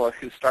a fellow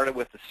who started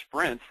with a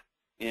Sprint,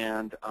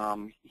 and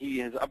he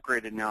has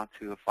upgraded now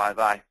to a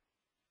 5i.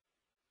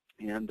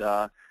 And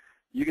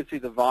you can see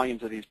the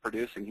volumes that he's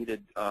producing.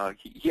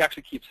 He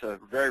actually keeps a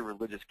very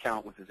religious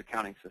count with his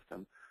accounting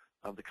system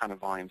of the kind of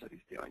volumes that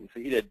he's doing.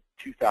 So he did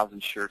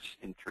 2,000 shirts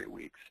in 3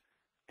 weeks,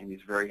 and he's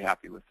very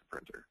happy with the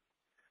printer.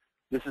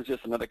 This is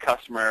just another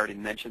customer. I already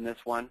mentioned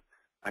this one.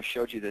 I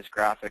showed you this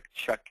graphic.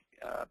 Chuck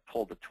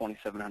pulled the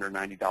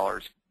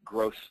 $2,790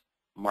 gross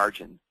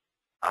margin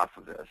off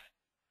of this.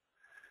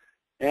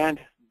 And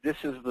this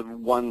is the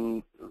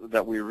one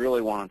that we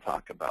really want to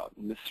talk about,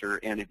 Mr.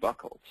 Andy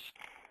Buchholz.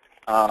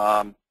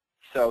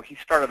 So he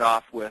started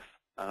off with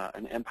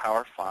an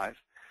Empower 5.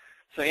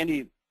 So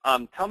Andy,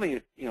 tell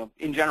me,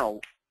 in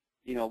general,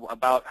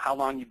 about how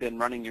long you've been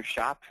running your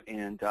shop,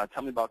 and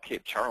tell me about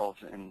Cape Charles.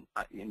 And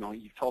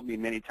you've told me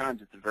many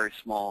times it's a very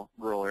small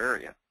rural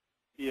area.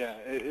 Yeah,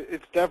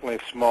 it's definitely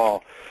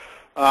small.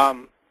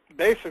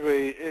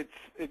 Basically,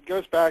 it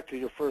goes back to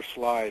your first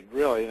slide,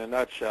 really, in a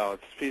nutshell.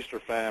 It's feast or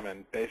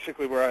famine.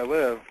 Basically, where I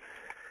live,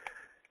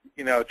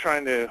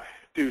 trying to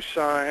do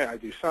I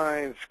do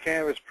signs,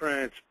 canvas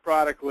prints,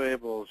 product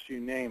labels,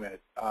 you name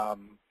it.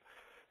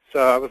 So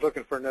I was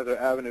looking for another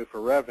avenue for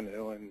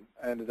revenue, and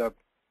I ended up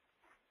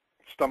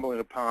stumbling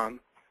upon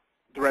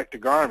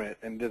direct-to-garment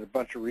and did a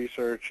bunch of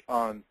research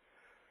on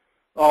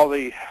all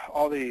the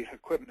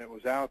equipment that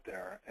was out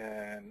there.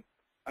 And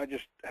I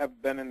just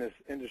have been in this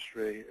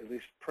industry, at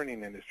least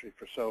printing industry,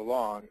 for so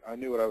long. I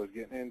knew what I was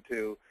getting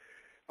into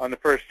on the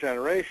first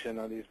generation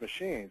on these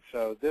machines.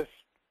 So this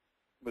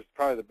was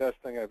probably the best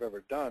thing I've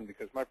ever done,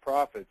 because my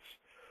profits,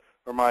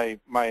 or my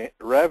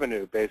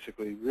revenue,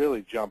 basically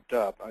really jumped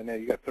up. I know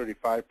you got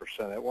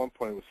 35%. At one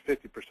point, it was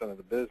 50% of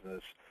the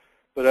business,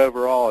 but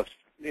overall,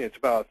 it's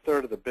about a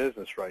third of the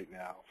business right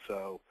now.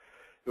 So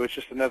it was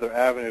just another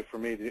avenue for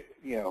me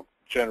to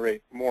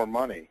generate more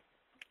money.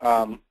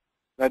 I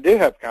did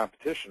have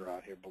competition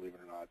around here, believe it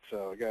or not.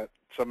 So I got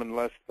someone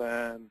less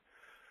than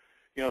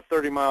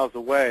 30 miles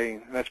away,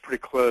 and that's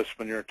pretty close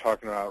when you're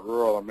talking about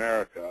rural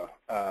America.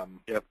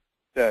 Yep.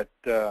 That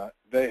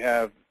they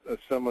have a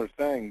similar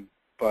thing,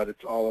 but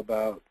it's all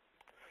about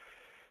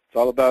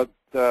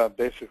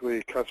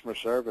basically customer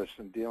service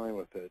and dealing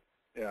with it.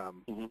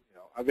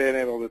 I've been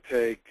able to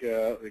take,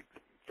 like,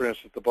 for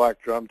instance, the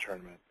Black Drum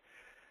Tournament.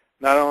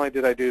 Not only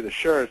did I do the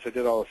shirts, I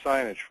did all the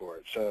signage for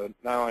it. So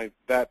not only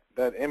that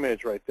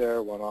image right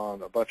there went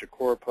on a bunch of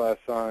coroplast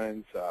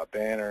signs,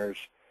 banners,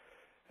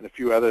 and a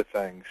few other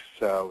things.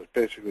 So I was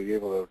basically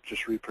able to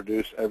just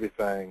reproduce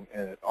everything,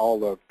 and it all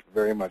looked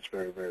very much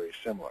very, very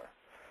similar.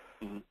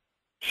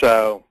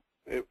 So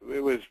it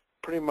was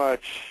pretty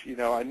much,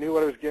 I knew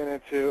what I was getting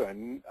into,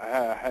 and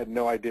I had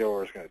no idea where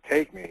it was going to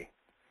take me.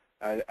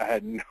 I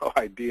had no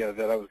idea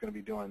that I was going to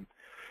be doing,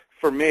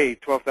 for me,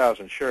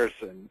 12,000 shirts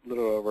in a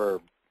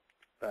little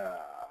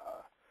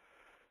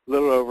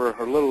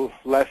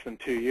less than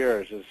 2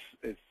 years.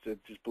 It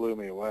just blew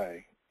me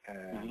away.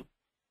 And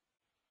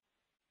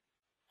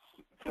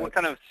so what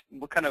kind of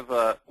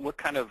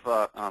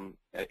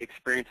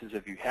experiences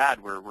have you had?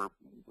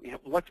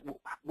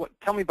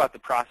 Tell me about the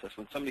process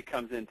when somebody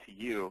comes into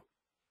you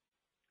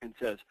and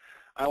says,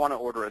 I want to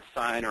order a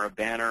sign or a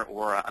banner,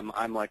 or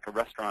I'm like a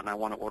restaurant and I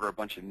want to order a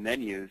bunch of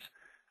menus,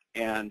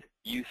 and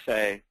you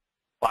say,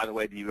 by the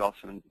way, do you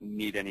also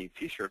need any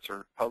T-shirts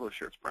or polo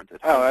shirts printed?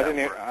 Oh, I didn't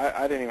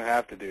even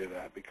have to do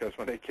that, because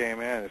when they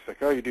came in, it's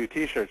like, oh, you do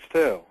T-shirts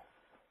too.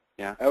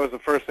 Yeah. That was the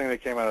first thing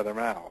that came out of their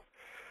mouth.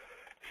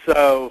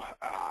 So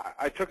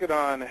I took it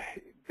on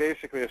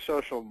basically a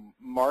social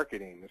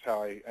marketing is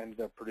how I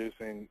ended up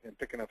producing and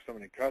picking up so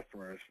many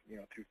customers,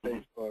 through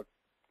Facebook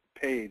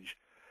page.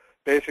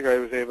 Basically, I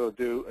was able to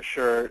do a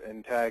shirt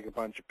and tag a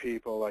bunch of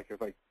people. Like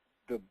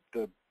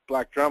the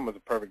Black Drum was a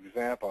perfect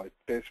example. I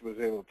basically was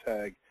able to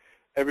tag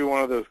every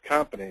one of those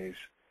companies,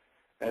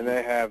 and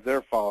they have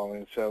their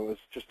following. So it was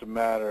just a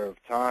matter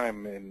of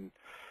time. And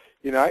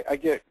I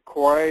get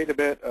quite a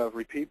bit of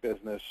repeat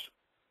business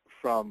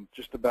from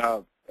just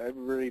about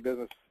every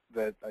business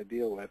that I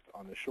deal with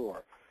on the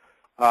shore.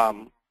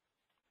 I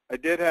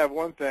did have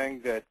one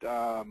thing that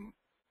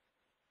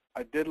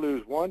I did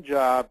lose one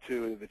job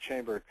to the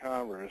Chamber of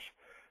Commerce,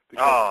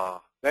 because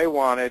they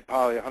wanted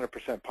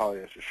 100%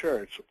 polyester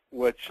shirts,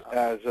 which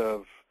as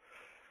of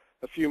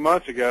a few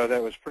months ago,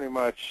 that was pretty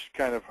much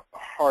kind of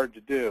hard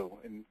to do.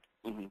 And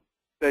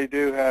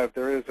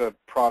there is a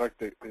product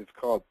that is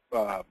called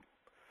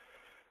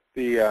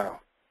the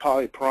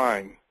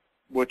polyprime,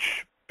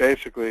 which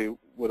basically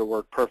would have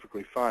worked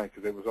perfectly fine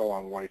because it was all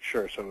on white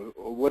shirts, so it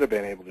would have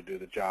been able to do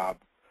the job,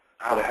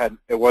 but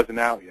it wasn't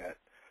out yet.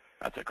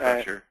 That's a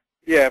crusher.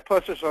 Yeah,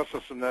 plus there's also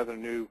some other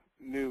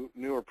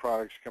newer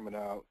products coming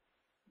out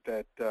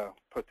that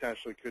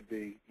potentially could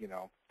be,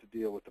 to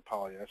deal with the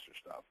polyester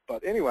stuff.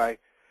 But anyway,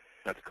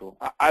 that's cool.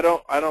 I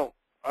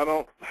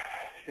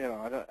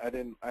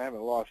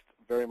haven't lost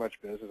very much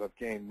business. I've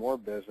gained more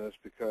business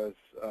because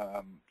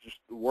just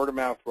word of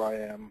mouth where I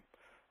am.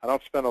 I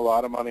don't spend a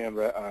lot of money on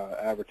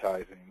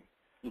advertising,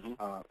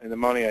 and the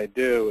money I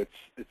do,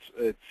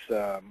 it's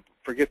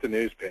forget the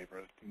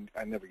newspaper.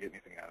 I never get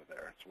anything out of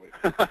there. It's weird.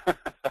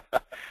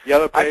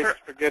 Yellow pages,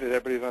 forget it.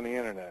 Everybody's on the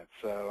internet.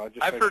 So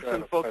I've heard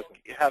some folks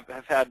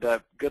have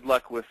had good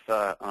luck with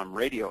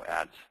radio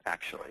ads,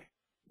 actually.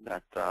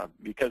 That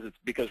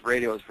because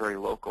radio is very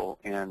local,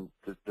 and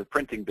the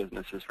printing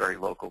business is very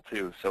local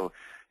too. So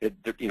it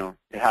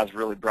has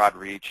really broad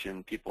reach,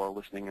 and people are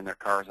listening in their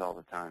cars all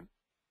the time.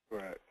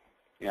 Right.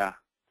 Yeah.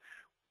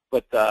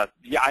 But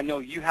yeah, I know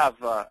you have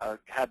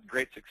had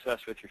great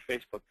success with your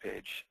Facebook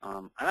page.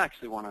 I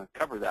actually want to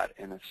cover that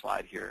in a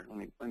slide here. Let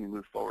me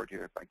move forward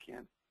here if I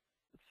can.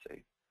 Let's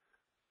see.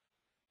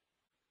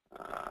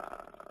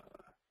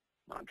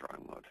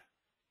 Non-drawing mode.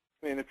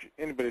 I mean,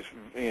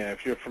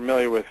 if you're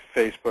familiar with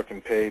Facebook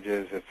and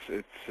pages,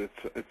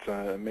 it's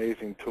an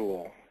amazing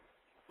tool.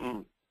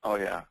 Oh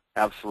yeah,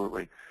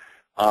 absolutely.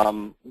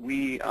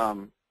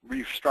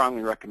 we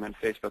strongly recommend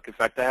Facebook. In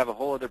fact, I have a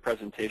whole other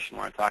presentation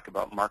where I talk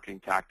about marketing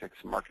tactics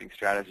and marketing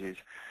strategies.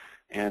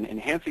 And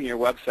enhancing your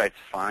website's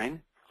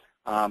fine.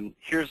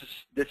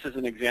 This is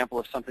an example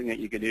of something that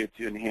you can do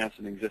to enhance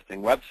an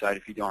existing website.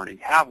 If you don't already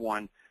have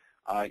one,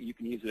 you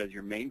can use it as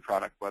your main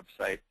product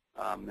website,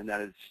 and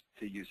that is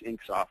to use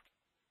Inksoft.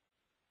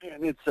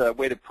 And it's a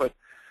way to put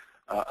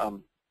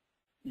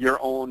your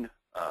own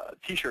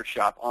T-shirt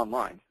shop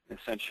online,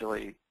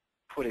 essentially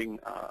putting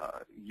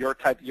your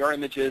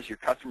images, your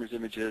customers'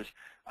 images.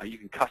 You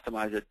can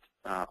customize it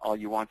all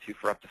you want to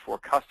for up to 4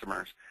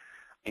 customers,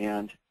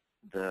 and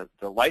the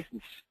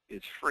license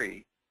is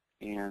free.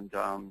 And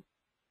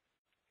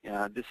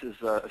this is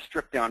a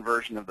stripped-down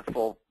version of the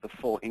full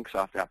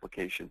Inksoft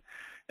application.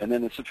 And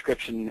then the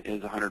subscription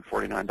is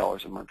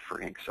 $149 a month for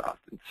Inksoft.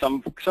 And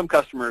some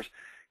customers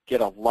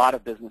get a lot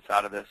of business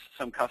out of this.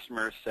 Some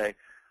customers say,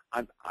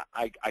 I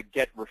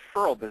get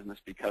referral business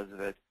because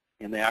of it,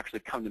 and they actually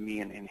come to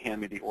me and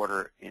hand me the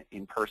order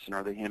in person,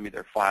 or they hand me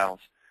their files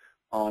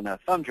on a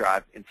thumb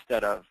drive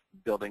instead of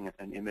building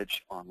an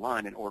image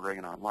online and ordering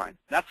it online.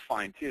 That's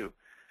fine too.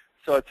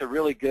 So it's a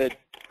really good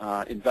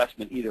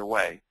investment either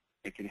way.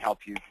 It can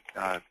help you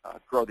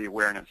grow the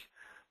awareness.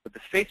 But the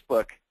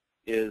Facebook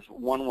is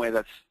one way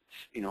that's,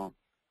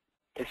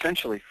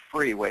 essentially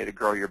free way to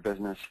grow your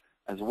business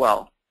as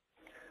well.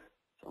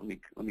 So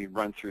let me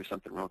run through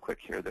something real quick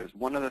here. There's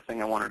one other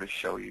thing I wanted to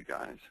show you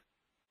guys.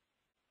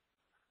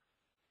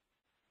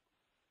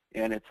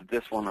 And it's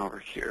this one over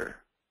here,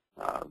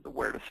 the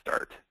where to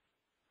start.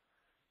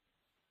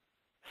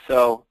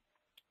 So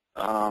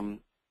let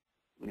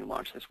me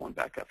launch this one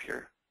back up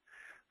here.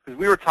 Because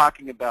we were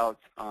talking about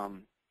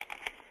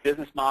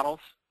business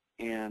models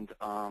and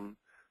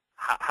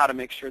how to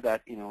make sure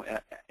that,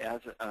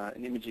 as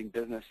an imaging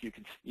business,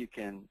 you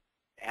can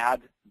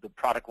add the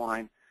product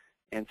line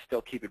and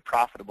still keep it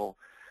profitable.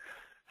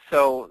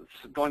 So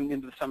going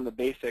into some of the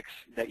basics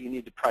that you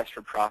need to price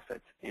for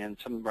profit, and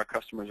some of our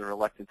customers are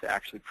reluctant to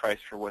actually price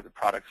for what the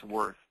product's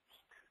worth.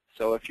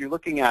 So if you're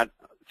looking at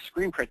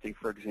screen printing,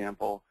 for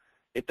example,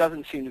 it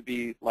doesn't seem to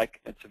be like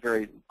it's a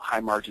very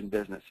high-margin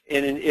business,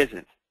 and it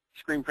isn't.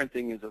 Screen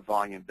printing is a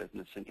volume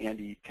business, and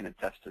Andy can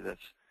attest to this.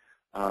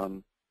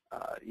 And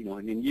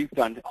you've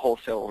done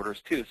wholesale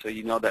orders too, so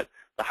you know that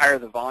the higher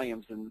the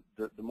volumes, and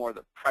the more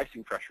the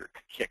pricing pressure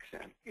kicks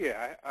in.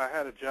 Yeah, I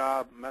had a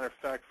job, matter of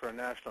fact, for a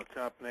national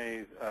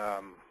company,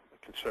 a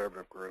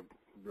conservative group.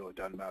 Really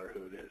doesn't matter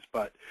who it is.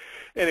 But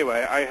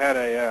anyway, I had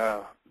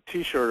a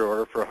T-shirt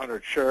order for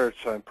 100 shirts.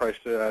 I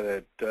priced it out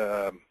at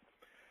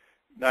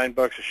 $9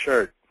 a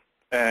shirt,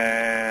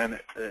 and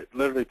it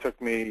literally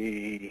took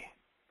me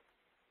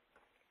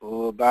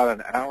about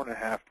an hour and a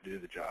half to do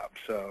the job.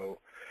 So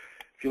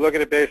if you look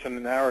at it based on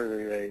an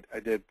hourly rate, I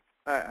think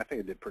I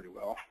did pretty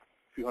well.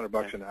 A few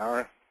 $100 an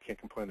hour, can't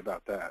complain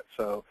about that.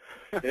 So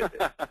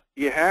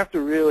you have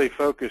to really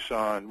focus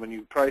on when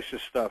you price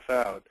this stuff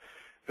out.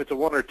 If it's a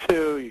 1 or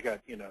 2, you got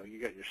your,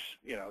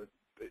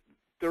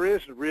 there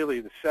is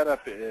really, the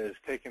setup is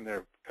taking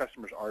their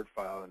customer's art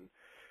file and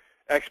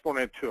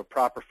exporting it to a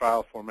proper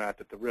file format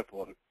that the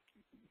Ripple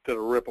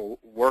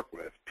work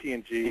with,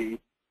 PNG,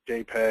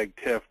 JPEG,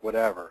 TIFF,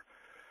 whatever.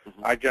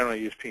 Mm-hmm. I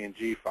generally use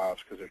PNG files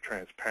because they're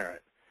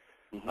transparent.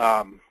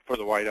 Mm-hmm. For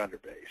the white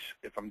underbase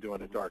if I'm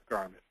doing a dark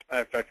garment.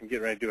 If I can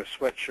get ready to do a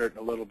sweatshirt in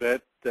a little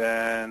bit,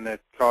 then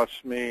it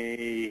costs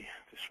me,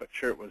 the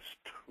sweatshirt was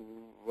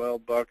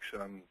 $12,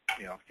 and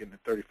I'm getting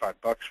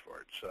 $35 for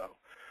it. So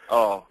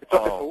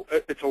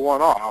it's a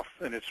one-off,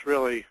 and it's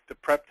really, the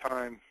prep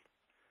time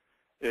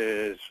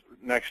is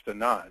next to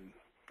none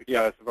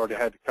because I've already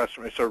had the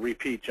customer. It's a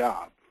repeat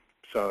job,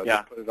 so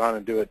just put it on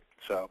and do it.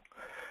 So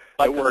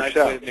it works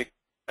out.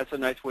 That's a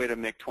nice way to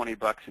make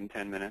 $20 in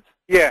 10 minutes.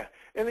 Yeah,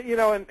 and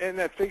and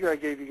that figure I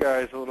gave you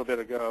guys a little bit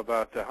ago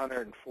about the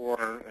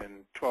 104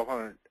 and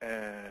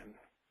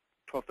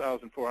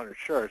 12,400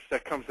 shirts,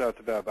 that comes out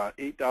to about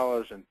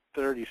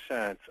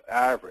 $8.30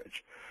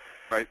 average.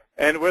 Right.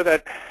 And where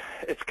that,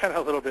 it's kind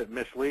of a little bit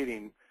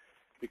misleading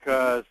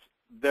because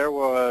there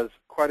was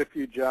quite a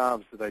few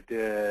jobs that I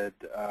did,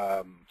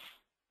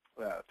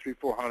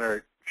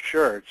 300-400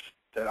 shirts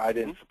that I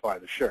didn't supply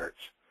the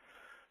shirts.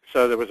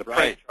 So there was a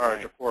price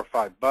charge of $4 or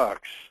 $5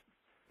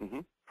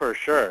 per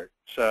shirt.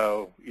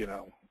 So,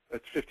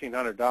 it's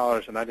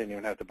 $1,500, and I didn't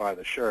even have to buy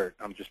the shirt.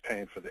 I'm just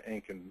paying for the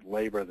ink and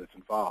labor that's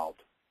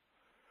involved.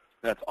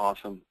 That's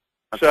awesome.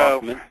 That's so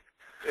awesome.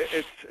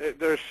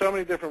 There's so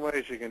many different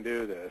ways you can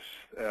do this.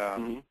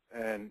 And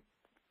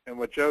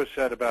what Joe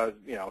said about,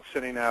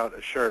 sending out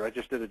a shirt, I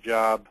just did a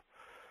job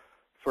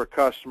for a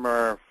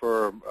customer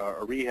for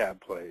a rehab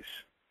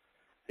place.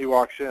 He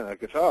walks in, I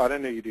goes, I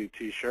didn't know you do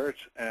T-shirts,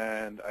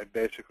 and I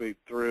basically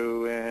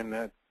threw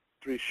in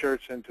 3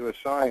 shirts into a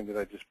sign that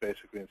I just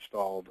basically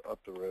installed up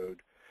the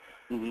road.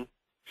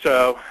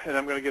 So, and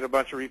I'm going to get a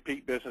bunch of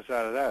repeat business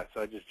out of that.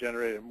 So I just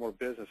generated more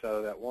business out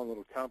of that one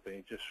little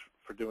company just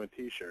for doing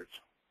T-shirts.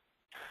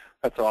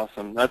 That's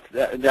awesome.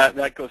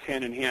 That goes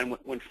hand in hand.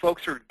 When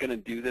folks are going to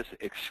do this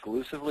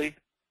exclusively,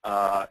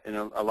 and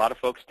a lot of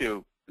folks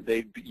do,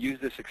 they use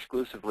this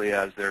exclusively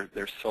as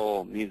their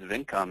sole means of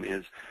income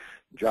is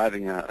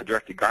driving a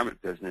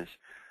direct-to-garment business.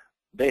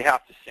 They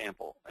have to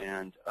sample,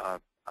 and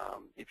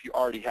if you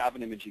already have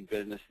an imaging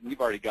business,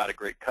 you've already got a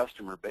great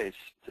customer base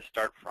to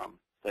start from.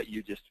 That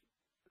you just,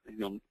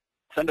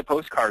 send a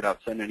postcard out,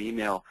 send an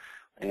email,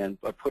 and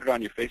put it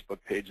on your Facebook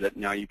page that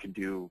now you can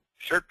do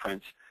shirt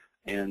prints,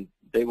 and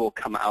they will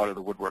come out of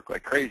the woodwork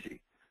like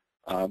crazy.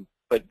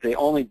 But they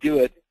only do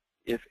it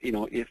if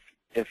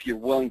you're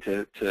willing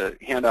to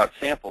hand out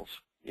samples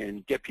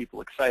and get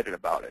people excited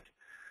about it.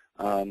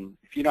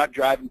 If you're not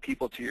driving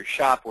people to your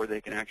shop where they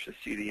can actually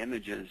see the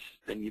images,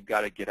 then you've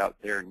got to get out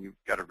there and you've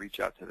got to reach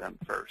out to them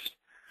first.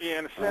 Yeah,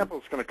 and a sample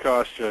is going to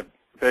cost you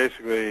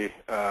basically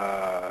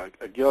a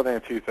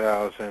Gildan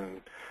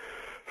 2000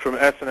 from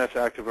S&S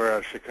Activewear out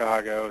of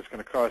Chicago. It's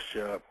going to cost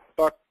you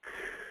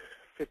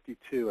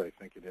 $1.52, I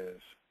think it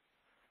is.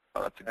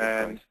 Oh, that's a good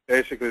and price.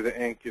 Basically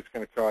the ink is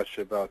going to cost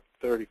you about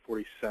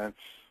 30-40 cents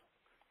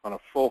on a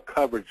full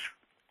coverage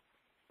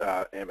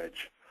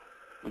image.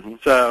 Mm-hmm.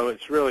 So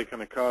it's really going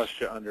to cost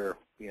you under,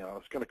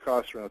 it's going to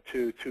cost around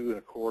 $2,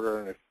 $2.25,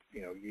 and if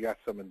you got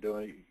someone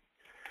doing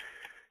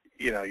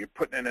it, you're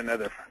putting in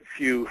another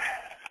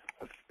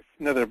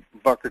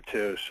buck or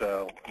two.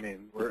 So I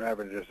mean, we're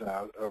averaging this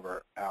out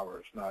over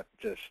hours, not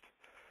just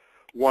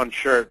one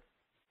shirt.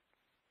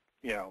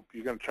 You're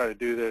going to try to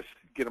do this,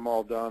 get them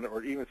all done,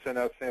 or even send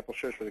out sample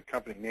shirts with a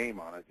company name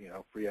on it.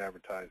 Free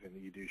advertising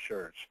that you do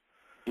shirts.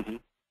 Mm-hmm.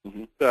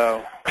 Mm-hmm.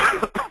 So,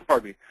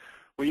 pardon me.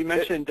 Well, you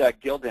mentioned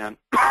Gildan.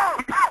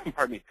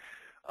 Pardon me.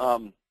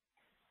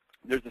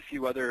 There's a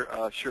few other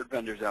shirt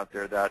vendors out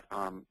there that,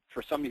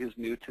 for somebody who's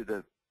new to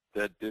the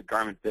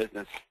garment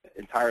business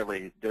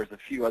entirely, there's a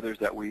few others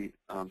that we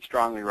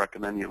strongly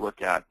recommend you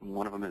look at. And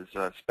one of them is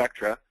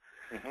Spectra.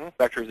 Mm-hmm.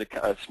 Spectra is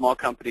a small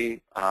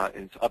company.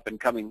 It's up and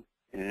coming,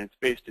 and it's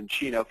based in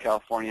Chino,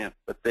 California,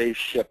 but they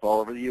ship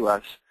all over the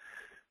U.S.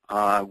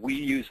 We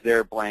use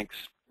their blanks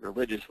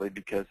religiously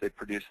because they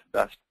produce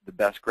the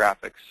best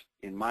graphics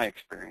in my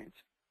experience.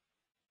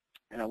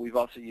 We've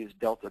also used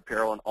Delta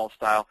Apparel and All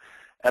Style,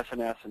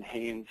 S&S and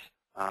Hanes.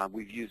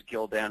 We've used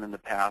Gildan in the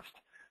past.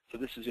 So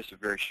this is just a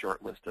very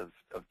short list of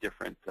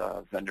different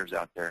vendors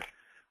out there.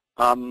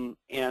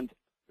 And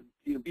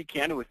be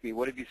candid with me.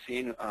 What have you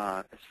seen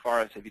as far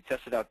as, have you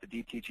tested out the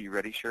DTG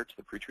Ready shirts,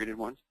 the pre-treated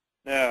ones?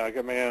 Yeah, I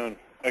got my own.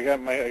 I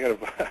got my own.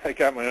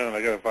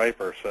 I got a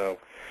Viper. So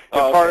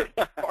okay.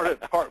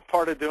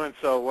 part of doing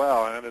so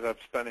well, I ended up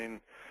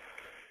spending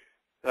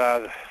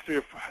I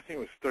think it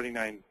was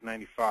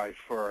 $39.95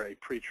 for a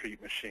pre-treat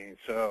machine.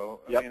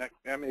 So yep. I mean,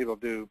 I'm able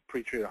to do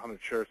pre-treat 100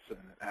 shirts in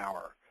an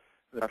hour.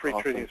 The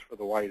pre-treating awesome. is for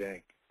the white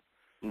ink.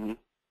 Mm-hmm.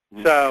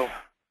 Mm-hmm. So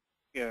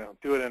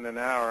do it in an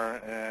hour,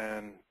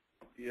 and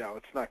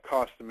it's not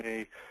costing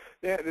me.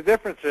 The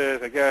difference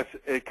is, I guess,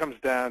 it comes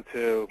down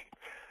to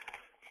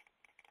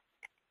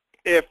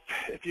if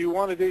you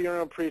want to do your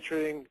own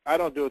pre-treating. I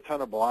don't do a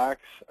ton of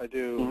blacks. I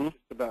do mm-hmm. just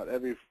about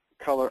every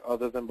color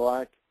other than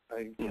black.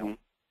 Mm-hmm.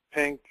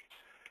 Pink,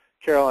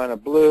 Carolina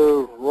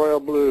blue, royal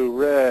blue,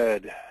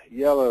 red,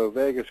 yellow,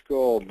 Vegas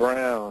gold,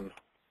 brown,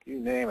 you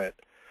name it.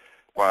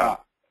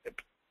 Wow.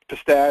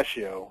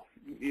 Pistachio.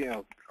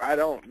 I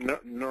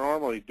don't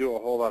normally do a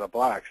whole lot of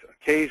blacks.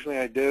 Occasionally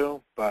I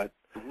do, but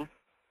mm-hmm.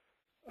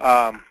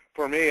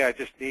 For me,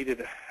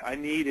 I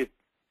needed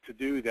to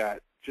do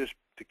that just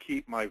to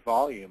keep my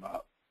volume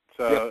up.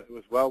 So yep. It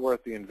was well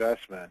worth the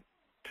investment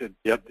to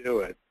do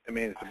it. I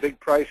mean, it's a big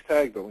price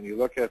tag, but when you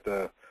look at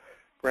the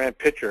grand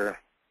picture,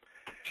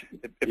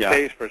 it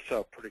pays for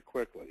itself pretty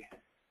quickly.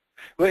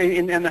 Well,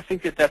 and I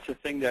think that's the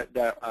thing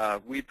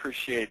that we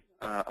appreciate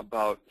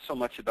so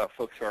much about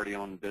folks who already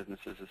own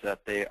businesses is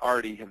that they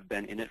already have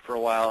been in it for a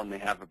while and they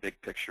have a big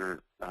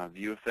picture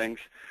view of things,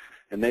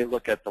 and they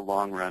look at the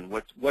long run.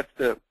 What's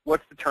the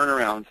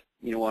turnaround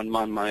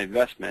on my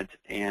investment,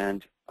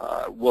 and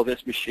will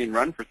this machine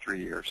run for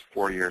 3 years,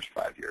 4 years,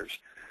 5 years?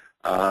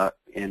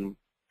 And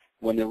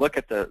when they look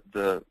at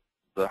the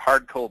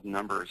hard cold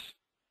numbers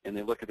and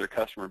they look at their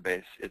customer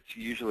base, it's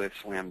usually a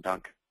slam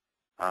dunk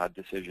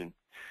decision.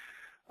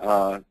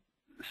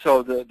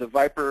 So the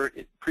Viper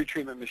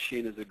pre-treatment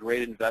machine is a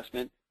great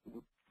investment.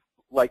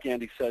 Like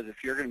Andy says,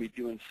 if you're going to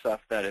be doing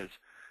stuff that is,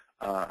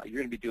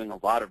 you're going to be doing a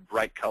lot of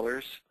bright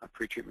colors, a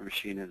pre-treatment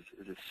machine is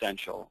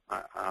essential.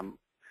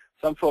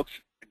 Some folks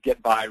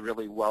get by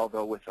really well,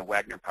 though, with a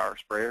Wagner power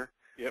sprayer,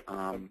 yep.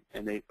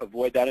 And they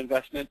avoid that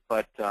investment.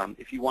 But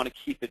if you want to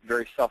keep it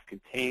very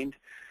self-contained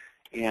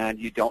and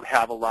you don't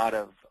have a lot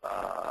of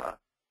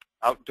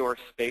outdoor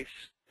space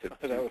to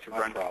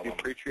run new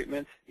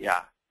pre-treatment,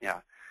 yeah.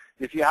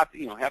 If you have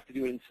to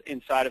do it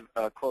inside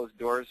of closed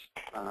doors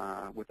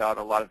without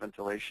a lot of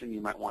ventilation,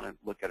 you might want to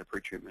look at a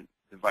pre-treatment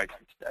device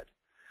instead.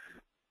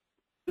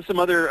 There's some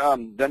other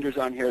vendors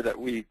on here that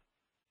we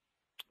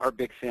are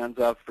big fans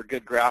of. For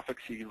good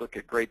graphics, you look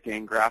at Great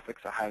Dane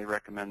Graphics. I highly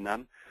recommend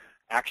them.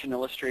 Action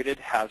Illustrated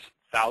has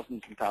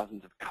thousands and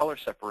thousands of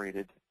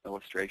color-separated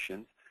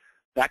illustrations.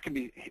 That can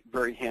be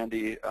very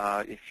handy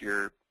if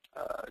you're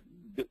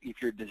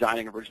if you're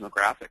designing original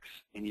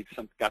graphics and you've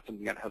got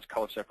something that has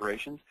color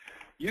separations,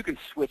 you can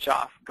switch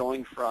off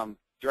going from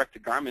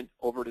direct-to-garment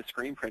over to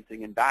screen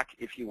printing and back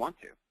if you want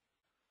to.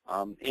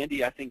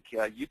 Andy, I think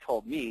you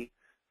told me,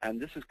 and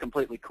this is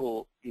completely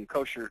cool,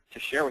 kosher to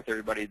share with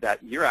everybody,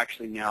 that you're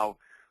actually now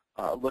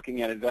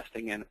looking at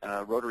investing in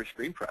a rotary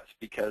screen press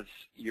because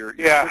your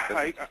business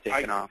is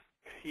taken off.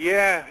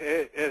 Yeah,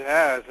 it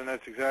has, and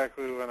that's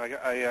exactly when I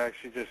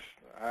actually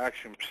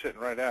am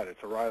sitting right at it.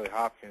 It's a Riley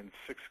Hopkins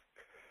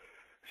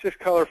six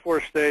color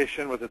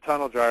 4-station with a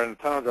tunnel dryer, and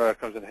the tunnel dryer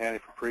comes in handy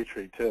for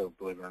pre-treat too,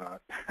 believe it or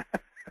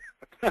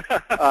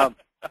not.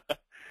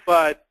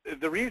 But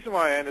the reason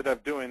why I ended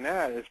up doing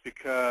that is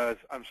because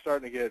I'm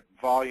starting to get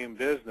volume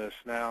business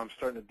now. I'm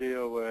starting to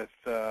deal with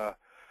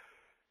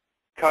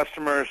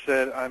customers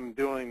that I'm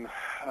doing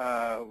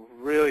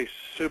really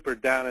super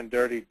down and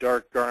dirty,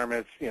 dark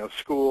garments,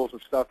 schools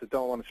and stuff that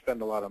don't want to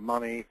spend a lot of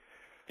money.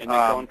 And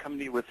they're coming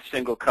to you with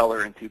single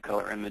color and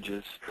 2-color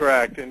images.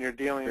 Correct, and you're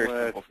dealing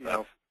with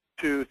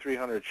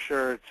 200-300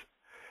 shirts,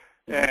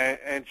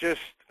 and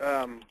just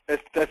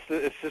it's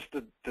just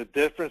the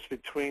difference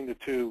between the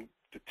two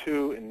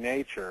in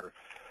nature.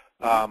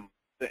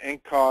 The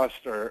ink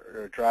costs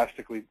are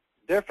drastically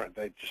different.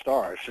 They just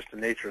are. It's just the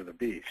nature of the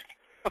beast.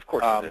 Of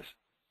course it is.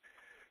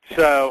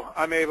 So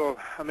I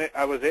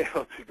was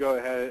able to go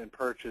ahead and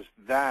purchase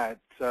that.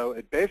 So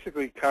it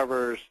basically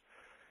covers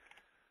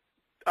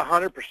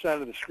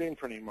 100% of the screen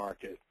printing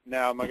market.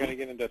 Now, am I going to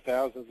get into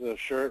thousands of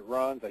shirt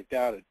runs? I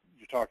doubt it.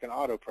 You're talking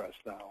auto press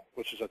now,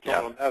 which is a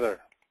total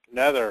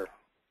nether.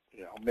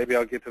 Maybe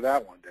I'll get to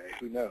that one day.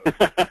 Who knows?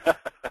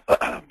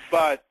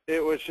 But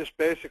it was just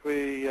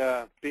basically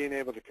being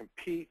able to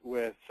compete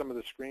with some of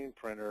the screen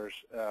printers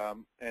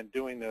and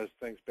doing those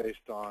things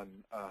based on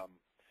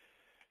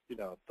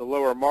the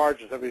lower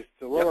margins. I mean,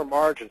 the lower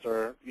margins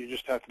are, you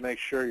just have to make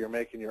sure you're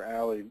making your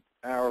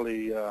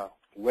hourly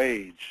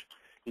wage,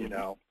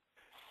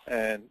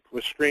 and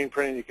with screen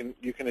printing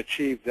you can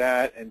achieve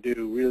that and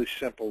do really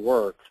simple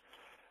work.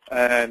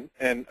 And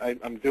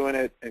I'm doing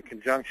it in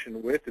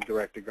conjunction with the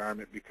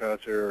direct-to-garment because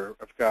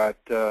I've got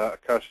a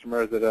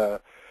customer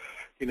that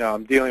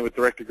I'm dealing with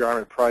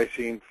direct-to-garment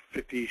pricing,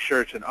 50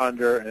 shirts and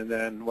under, and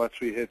then once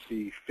we hit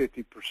the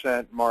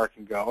 50% mark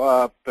and go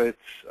up, 50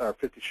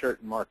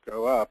 shirt mark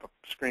go up,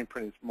 screen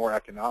printing is more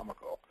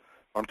economical.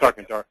 I'm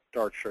talking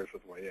dark shirts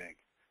with white ink.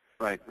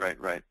 Right.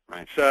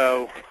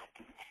 So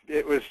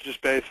it was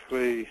just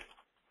basically,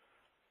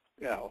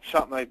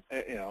 something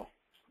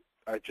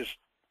I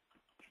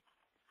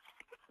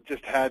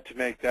just had to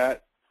make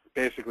that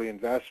basically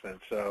investment.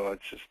 So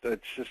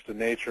it's just the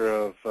nature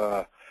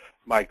of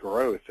my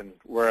growth and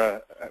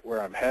where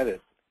I'm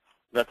headed.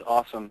 That's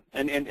awesome.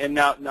 And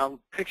now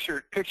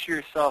picture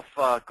yourself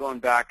going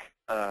back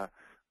to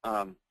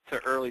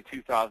early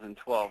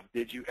 2012.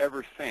 Did you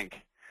ever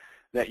think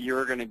that you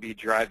were going to be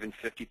driving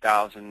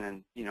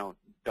 $50,000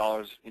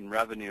 dollars in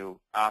revenue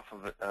off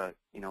of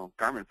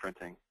garment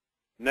printing?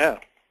 No.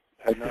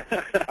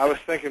 I was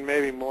thinking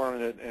maybe more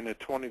in a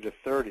 20 to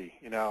 30.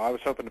 I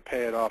was hoping to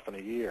pay it off in a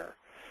year.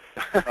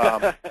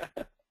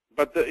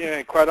 But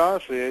quite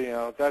honestly,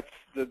 that's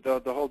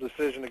the whole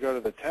decision to go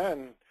to the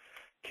 10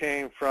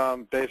 came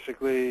from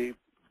basically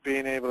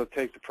being able to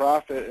take the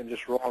profit and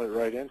just roll it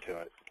right into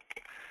it.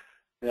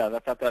 Yeah,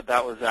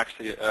 that was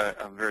actually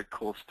a very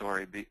cool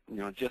story.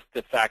 Just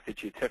the fact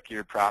that you took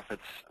your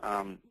profits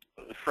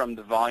from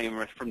the volume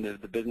or from the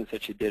business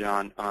that you did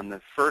on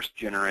the first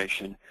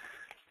generation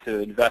to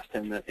invest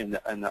in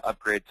the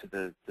upgrade to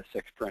the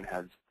 6 print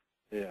heads.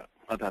 Yeah,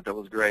 I thought that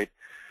was great.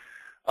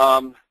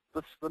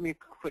 Let me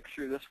click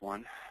through this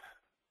one.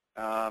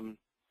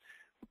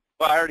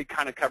 Well, I already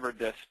kind of covered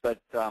this, but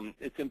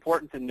it's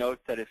important to note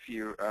that if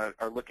you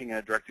are looking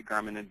at a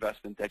direct-to-garment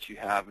investment, that you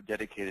have a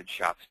dedicated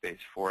shop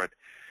space for it.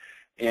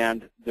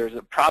 And there's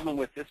a problem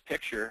with this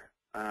picture.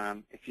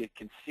 If you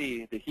can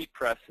see, the heat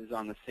press is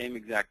on the same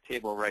exact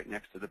table right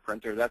next to the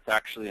printer. That's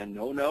actually a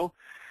no-no.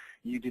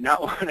 You do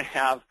not want to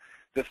have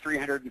the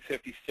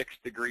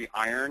 356-degree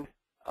iron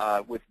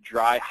with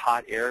dry,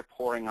 hot air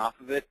pouring off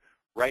of it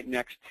right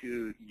next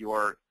to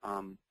your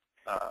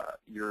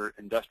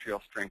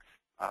industrial strength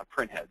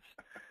print heads.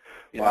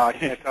 Wow, I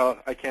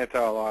can't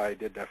tell a lie. I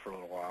did that for a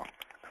little while.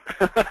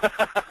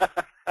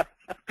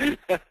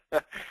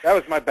 That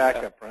was my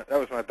backup. That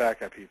was my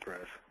backup heat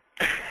press.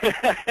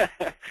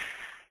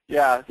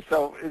 Yeah,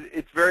 so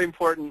it's very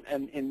important,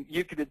 and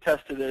you could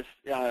attest to this.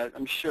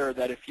 I'm sure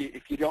that if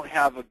you don't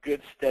have a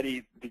good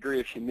steady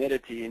degree of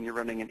humidity and you're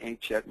running an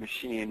inkjet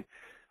machine,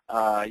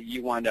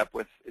 you wind up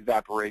with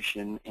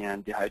evaporation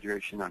and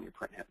dehydration on your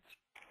print heads.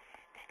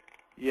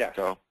 Yeah.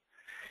 So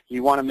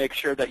you want to make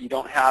sure that you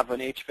don't have an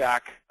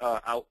HVAC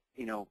out.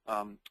 You don't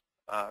want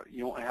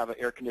to have an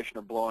air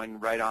conditioner blowing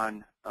right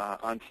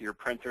onto your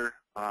printer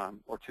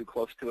or too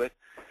close to it.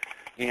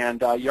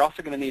 And you're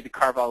also going to need to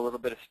carve out a little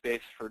bit of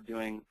space for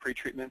doing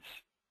pre-treatments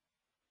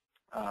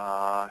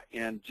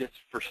and just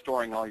for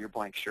storing all your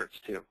blank shirts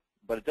too.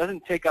 But it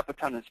doesn't take up a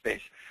ton of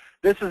space.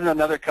 This is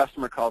another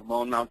customer called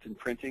Longtin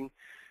Printing.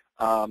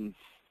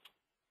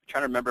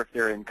 trying to remember if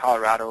they're in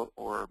Colorado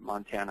or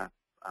Montana.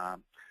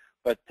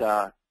 But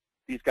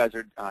these guys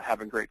are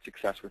having great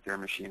success with their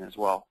machine as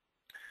well.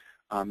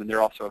 And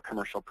they're also a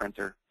commercial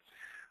printer.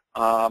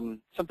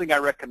 Something I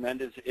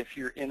recommend is if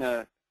you're in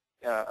an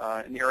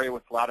area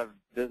with a lot of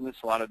business,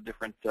 a lot of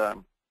different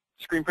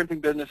screen printing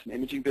business and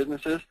imaging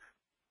businesses,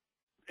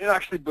 it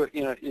actually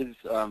is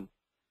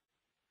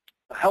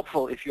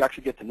helpful if you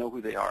actually get to know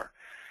who they are,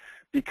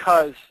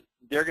 because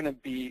they're going to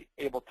be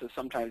able to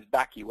sometimes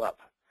back you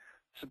up.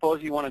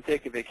 Suppose you want to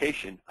take a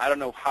vacation. I don't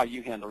know how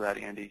you handle that,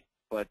 Andy,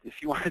 but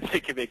if you want to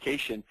take a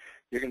vacation,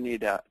 you're going to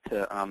need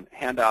to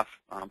hand off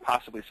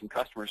possibly some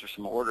customers or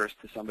some orders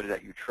to somebody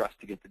that you trust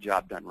to get the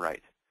job done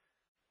right.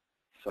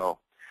 So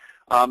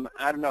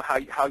I don't know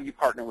how you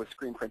partner with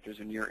screen printers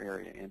in your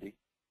area, Andy.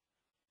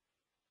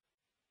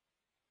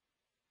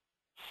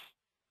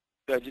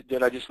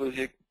 Did I just lose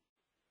you?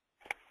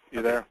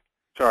 You there?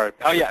 Sorry.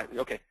 Oh, yeah,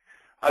 okay.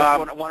 I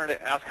just wanted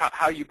to ask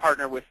how you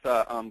partner with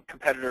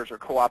competitors or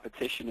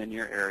co-opetition in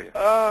your area.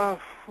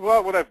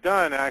 Well, what I've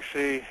done,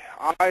 actually,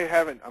 I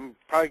haven't. I'm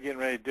probably getting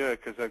ready to do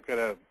it because I've got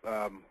to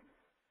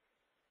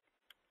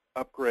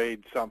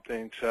upgrade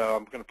something, so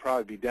I'm going to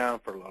probably be down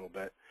for a little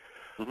bit.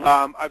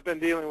 Mm-hmm. I've been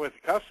dealing with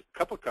a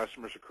couple of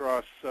customers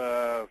across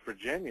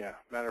Virginia.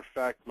 Matter of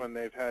fact, when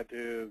they've had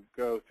to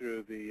go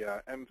through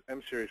the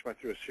M-Series, went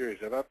through a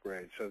series of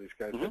upgrades, so these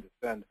guys had to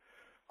send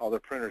all their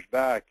printers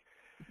back.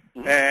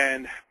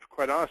 And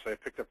quite honestly, I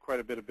picked up quite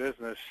a bit of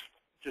business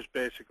just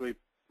basically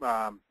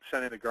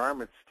sending the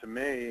garments to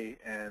me,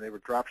 and they were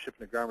drop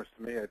shipping the garments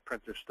to me. I'd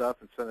print their stuff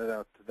and send it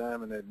out to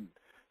them, and then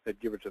they'd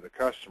give it to the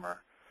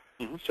customer.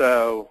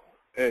 So,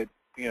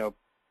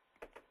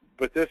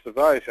 with this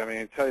device, I mean,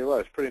 I tell you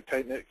what, it's a pretty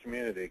tight-knit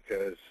community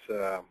because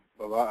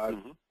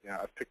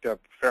I've picked up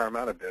a fair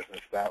amount of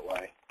business that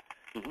way.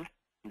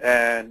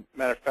 And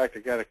matter of fact, I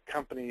got a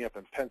company up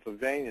in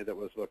Pennsylvania that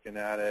was looking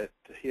at it.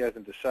 He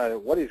hasn't decided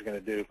what he's going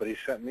to do, but he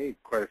sent me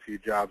quite a few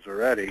jobs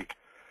already.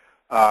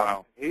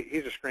 Wow.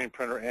 He's a screen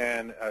printer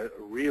and a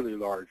really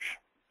large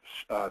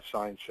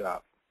sign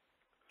shop.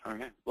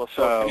 Okay. Well,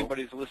 so if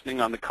anybody's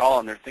listening on the call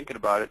and they're thinking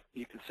about it,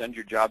 you can send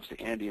your jobs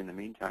to Andy in the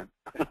meantime.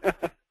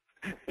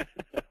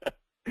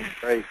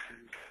 Great.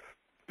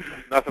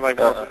 Nothing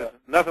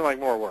like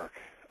more work.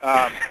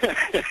 That's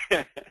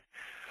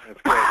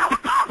great.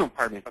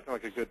 Pardon me. Nothing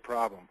like a good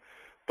problem,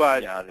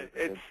 but yeah,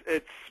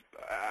 it's.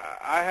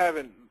 I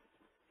haven't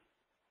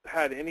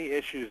had any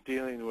issues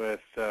dealing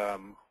with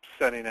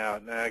sending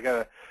out.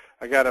 Now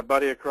I got a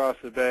buddy across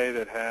the bay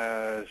that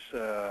has he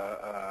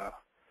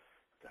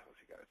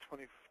got?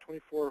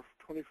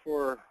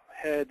 24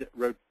 head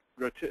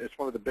it's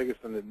one of the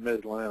biggest in the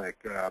Mid-Atlantic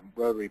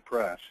rotary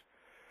press.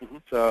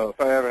 So if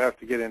I ever have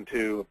to get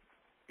into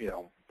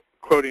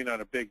quoting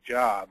on a big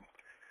job,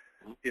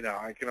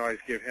 I can always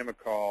give him a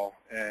call,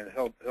 and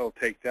he'll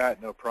take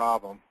that, no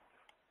problem,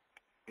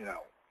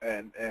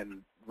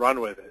 and run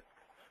with it.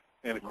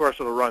 And of course,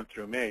 it'll run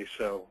through me,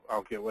 so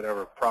I'll get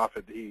whatever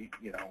profit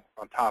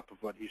on top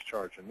of what he's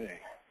charging me.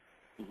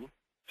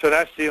 So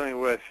that's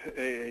dealing with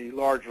a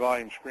large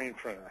volume screen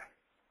printer.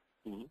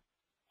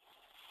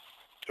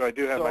 So I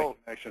do have my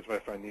connections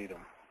if I need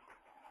them.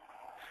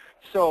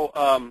 So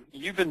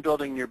you've been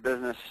building your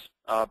business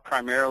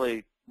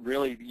primarily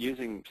really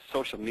using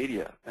social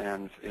media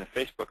and a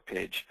Facebook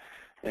page.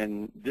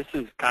 And this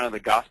is kind of the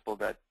gospel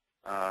that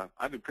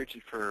I've been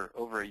preaching for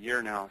over a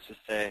year now, is to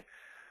say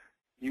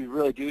you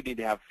really do need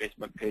to have a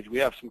Facebook page. We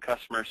have some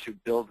customers who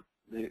build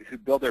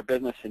their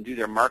business and do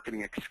their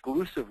marketing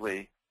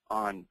exclusively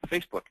on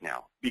Facebook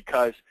now,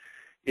 because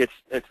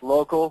it's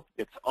local,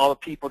 it's all the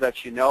people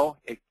that you know,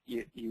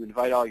 you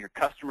invite all your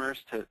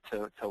customers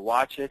to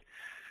watch it.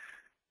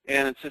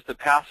 And it's just a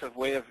passive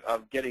way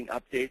of getting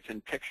updates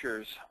and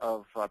pictures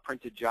of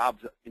printed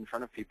jobs in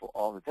front of people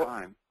all the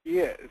time. Well,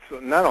 yeah, so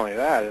not only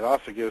that, it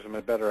also gives them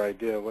a better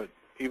idea what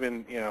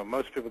even,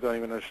 most people don't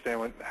even understand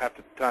what half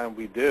the time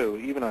we do,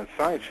 even on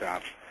sign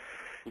shops.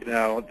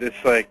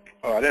 It's like,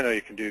 oh, I didn't know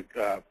you can do,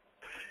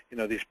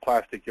 these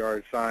plastic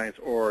yard signs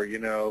or,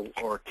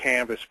 or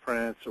canvas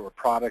prints or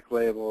product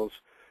labels.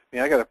 I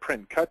mean, I got a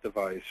print and cut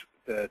device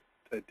that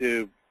I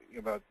do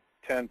about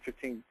 $10,000,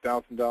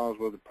 $15,000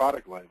 worth of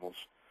product labels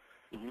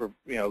for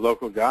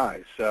local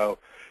guys. So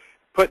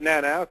putting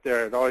that out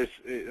there,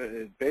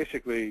 it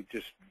basically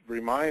just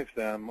reminds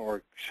them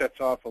or sets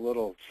off a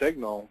little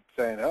signal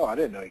saying, oh, I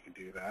didn't know you could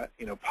do that.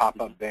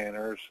 Pop-up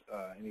banners,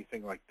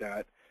 anything like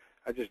that.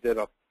 I just did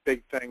a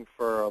big thing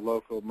for a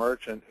local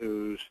merchant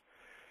who's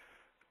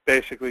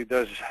basically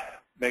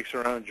makes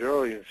her own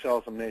jewelry and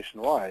sells them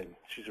nationwide.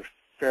 She's a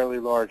fairly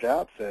large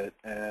outfit,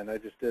 and I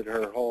just did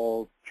her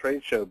whole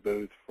trade show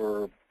booth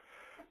for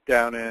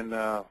down in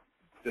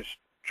this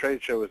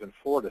trade show was in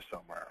Florida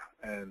somewhere,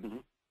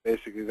 and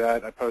basically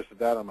I posted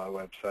that on my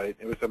website.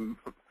 It was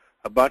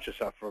a bunch of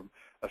stuff, from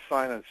a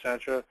sign on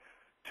Sentra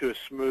to a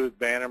smooth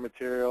banner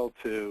material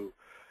to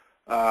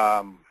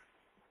I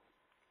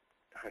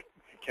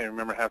can't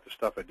remember half the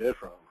stuff I did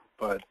from them,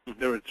 but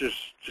there was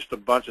just a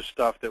bunch of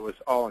stuff that was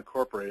all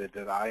incorporated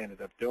that I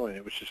ended up doing.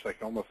 It was just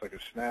like almost like a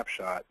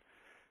snapshot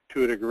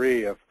to a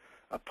degree of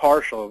a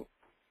partial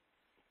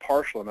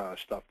amount of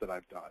stuff that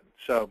I've done.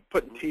 So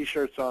putting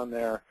T-shirts on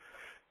there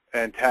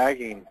and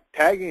tagging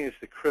is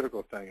the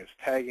critical thing, is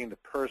tagging the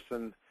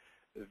person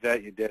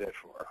that you did it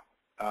for.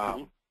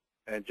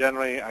 And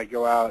generally I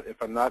go out, if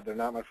they're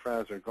not my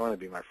friends, they're going to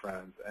be my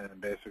friends,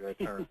 and basically I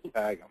turn and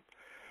tag them.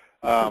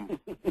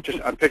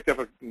 I picked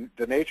up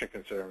the Nature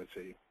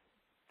Conservancy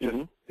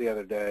just the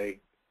other day,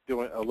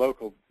 doing a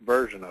local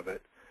version of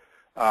it,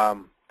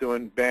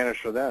 doing banners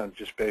for them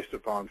just based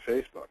upon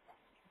Facebook.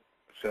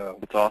 So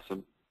that's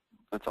awesome.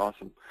 That's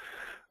awesome.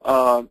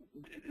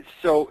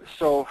 So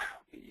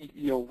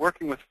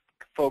working with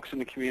folks in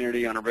the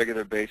community on a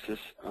regular basis,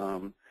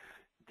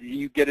 do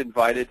you get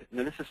invited?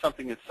 Now, this is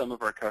something that some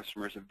of our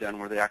customers have done,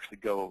 where they actually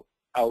go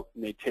out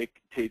and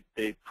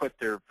they put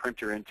their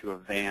printer into a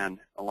van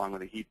along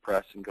with a heat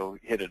press and go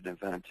hit an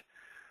event.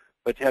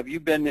 But have you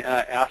been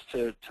asked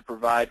to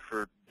provide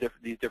for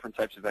these different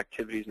types of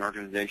activities and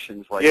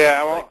organizations? Like,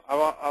 yeah, I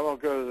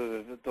won't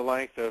go to the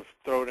length of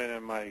throwing it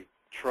in my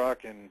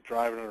truck and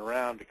driving it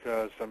around,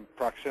 because some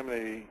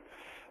proximity.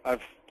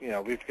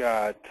 We've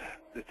got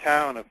the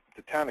town of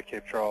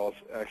Cape Charles.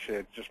 Actually,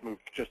 I just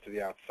moved just to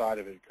the outside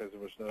of it because there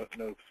was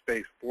no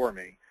space for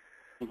me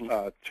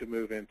to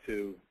move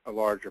into a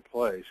larger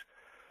place.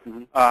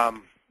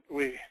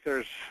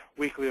 There's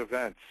weekly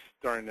events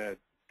during the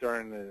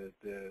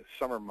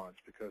summer months,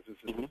 because this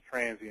is a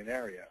transient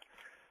area.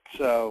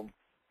 So,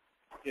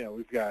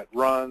 we've got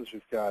runs,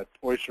 we've got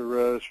oyster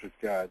roast, we've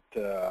got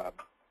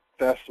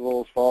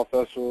festivals, fall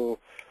festival,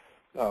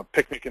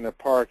 picnic in the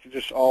park,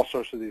 just all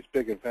sorts of these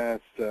big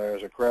events.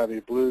 There's a Gravity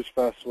Blues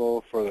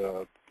Festival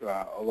for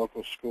a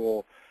local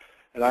school,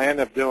 and I end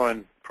up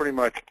doing pretty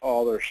much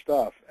all their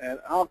stuff. And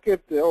I'll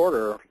get the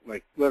order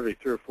like literally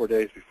 3 or 4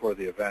 days before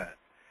the event.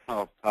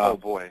 Oh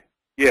boy.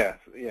 Yeah,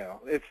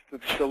 it's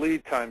the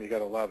lead time. You got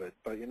to love it.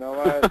 But you know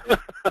what?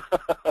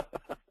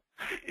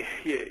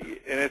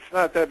 And it's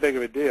not that big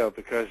of a deal,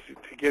 because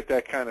to get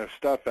that kind of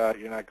stuff out,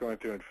 you're not going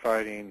through and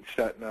fighting,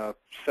 setting up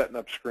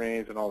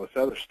screens and all this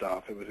other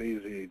stuff. It was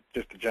easy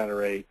just to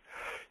generate,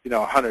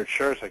 100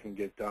 shirts I can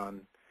get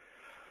done.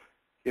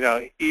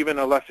 Even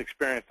a less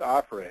experienced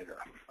operator,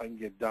 I can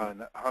get done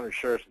 100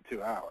 shirts in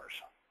 2 hours.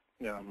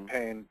 I'm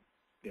paying,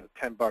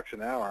 $10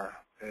 an hour.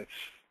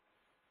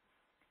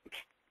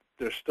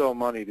 There's still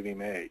money to be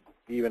made,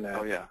 even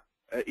at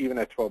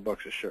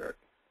 $12 a shirt.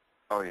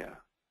 Oh yeah,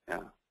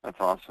 that's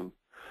awesome.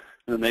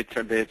 And then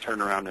they turn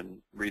around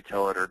and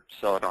retail it or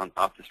sell it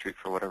off the street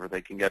for whatever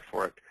they can get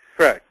for it.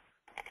 Correct.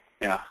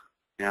 Yeah.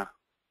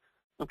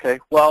 Okay.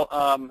 Well,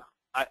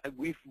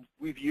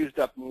 we've used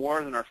up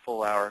more than our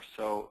full hour,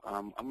 so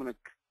I'm going to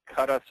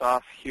cut us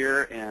off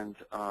here. And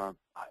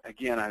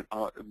again, I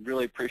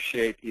really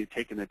appreciate you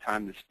taking the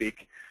time to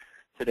speak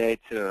today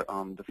to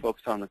the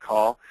folks on the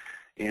call.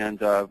 And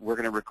we're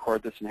going to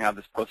record this and have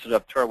this posted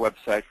up to our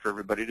website for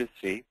everybody to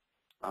see.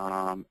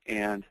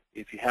 And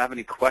if you have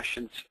any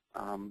questions,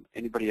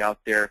 anybody out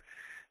there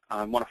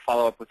want to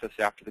follow up with us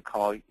after the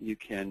call, you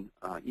can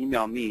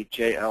email me,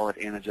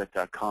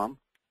 jl@anajet.com,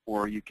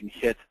 or you can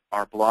hit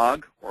our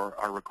blog or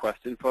our request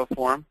info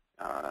form.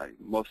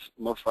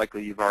 Most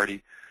likely you've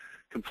already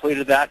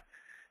completed that.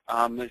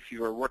 If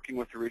you are working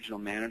with a regional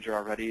manager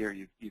already, or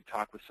you've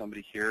talked with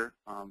somebody here,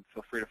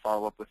 feel free to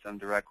follow up with them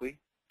directly.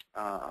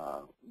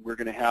 We're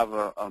going to have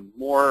a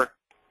more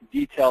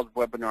detailed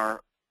webinar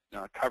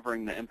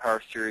covering the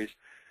Empower series,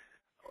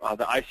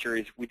 the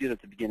I-Series. We did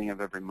at the beginning of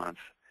every month,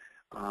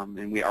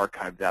 and we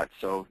archived that,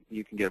 so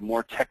you can get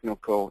more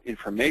technical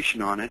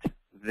information on it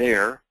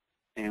there.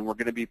 And we're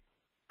going to be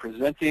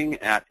presenting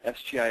at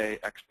SGIA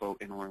Expo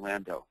in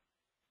Orlando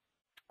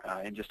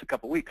in just a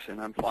couple weeks,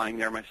 and I'm flying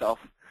there myself.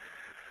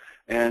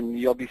 And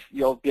you'll be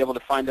able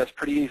to find us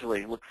pretty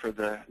easily. Look for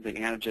the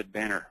AnaJet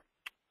banner.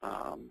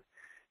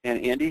 And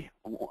Andy,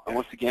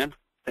 once again,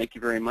 thank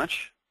you very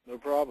much. No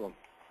problem.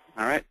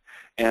 All right.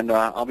 And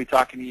I'll be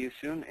talking to you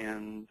soon,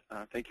 and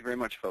thank you very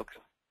much, folks.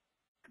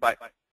 Goodbye. Bye.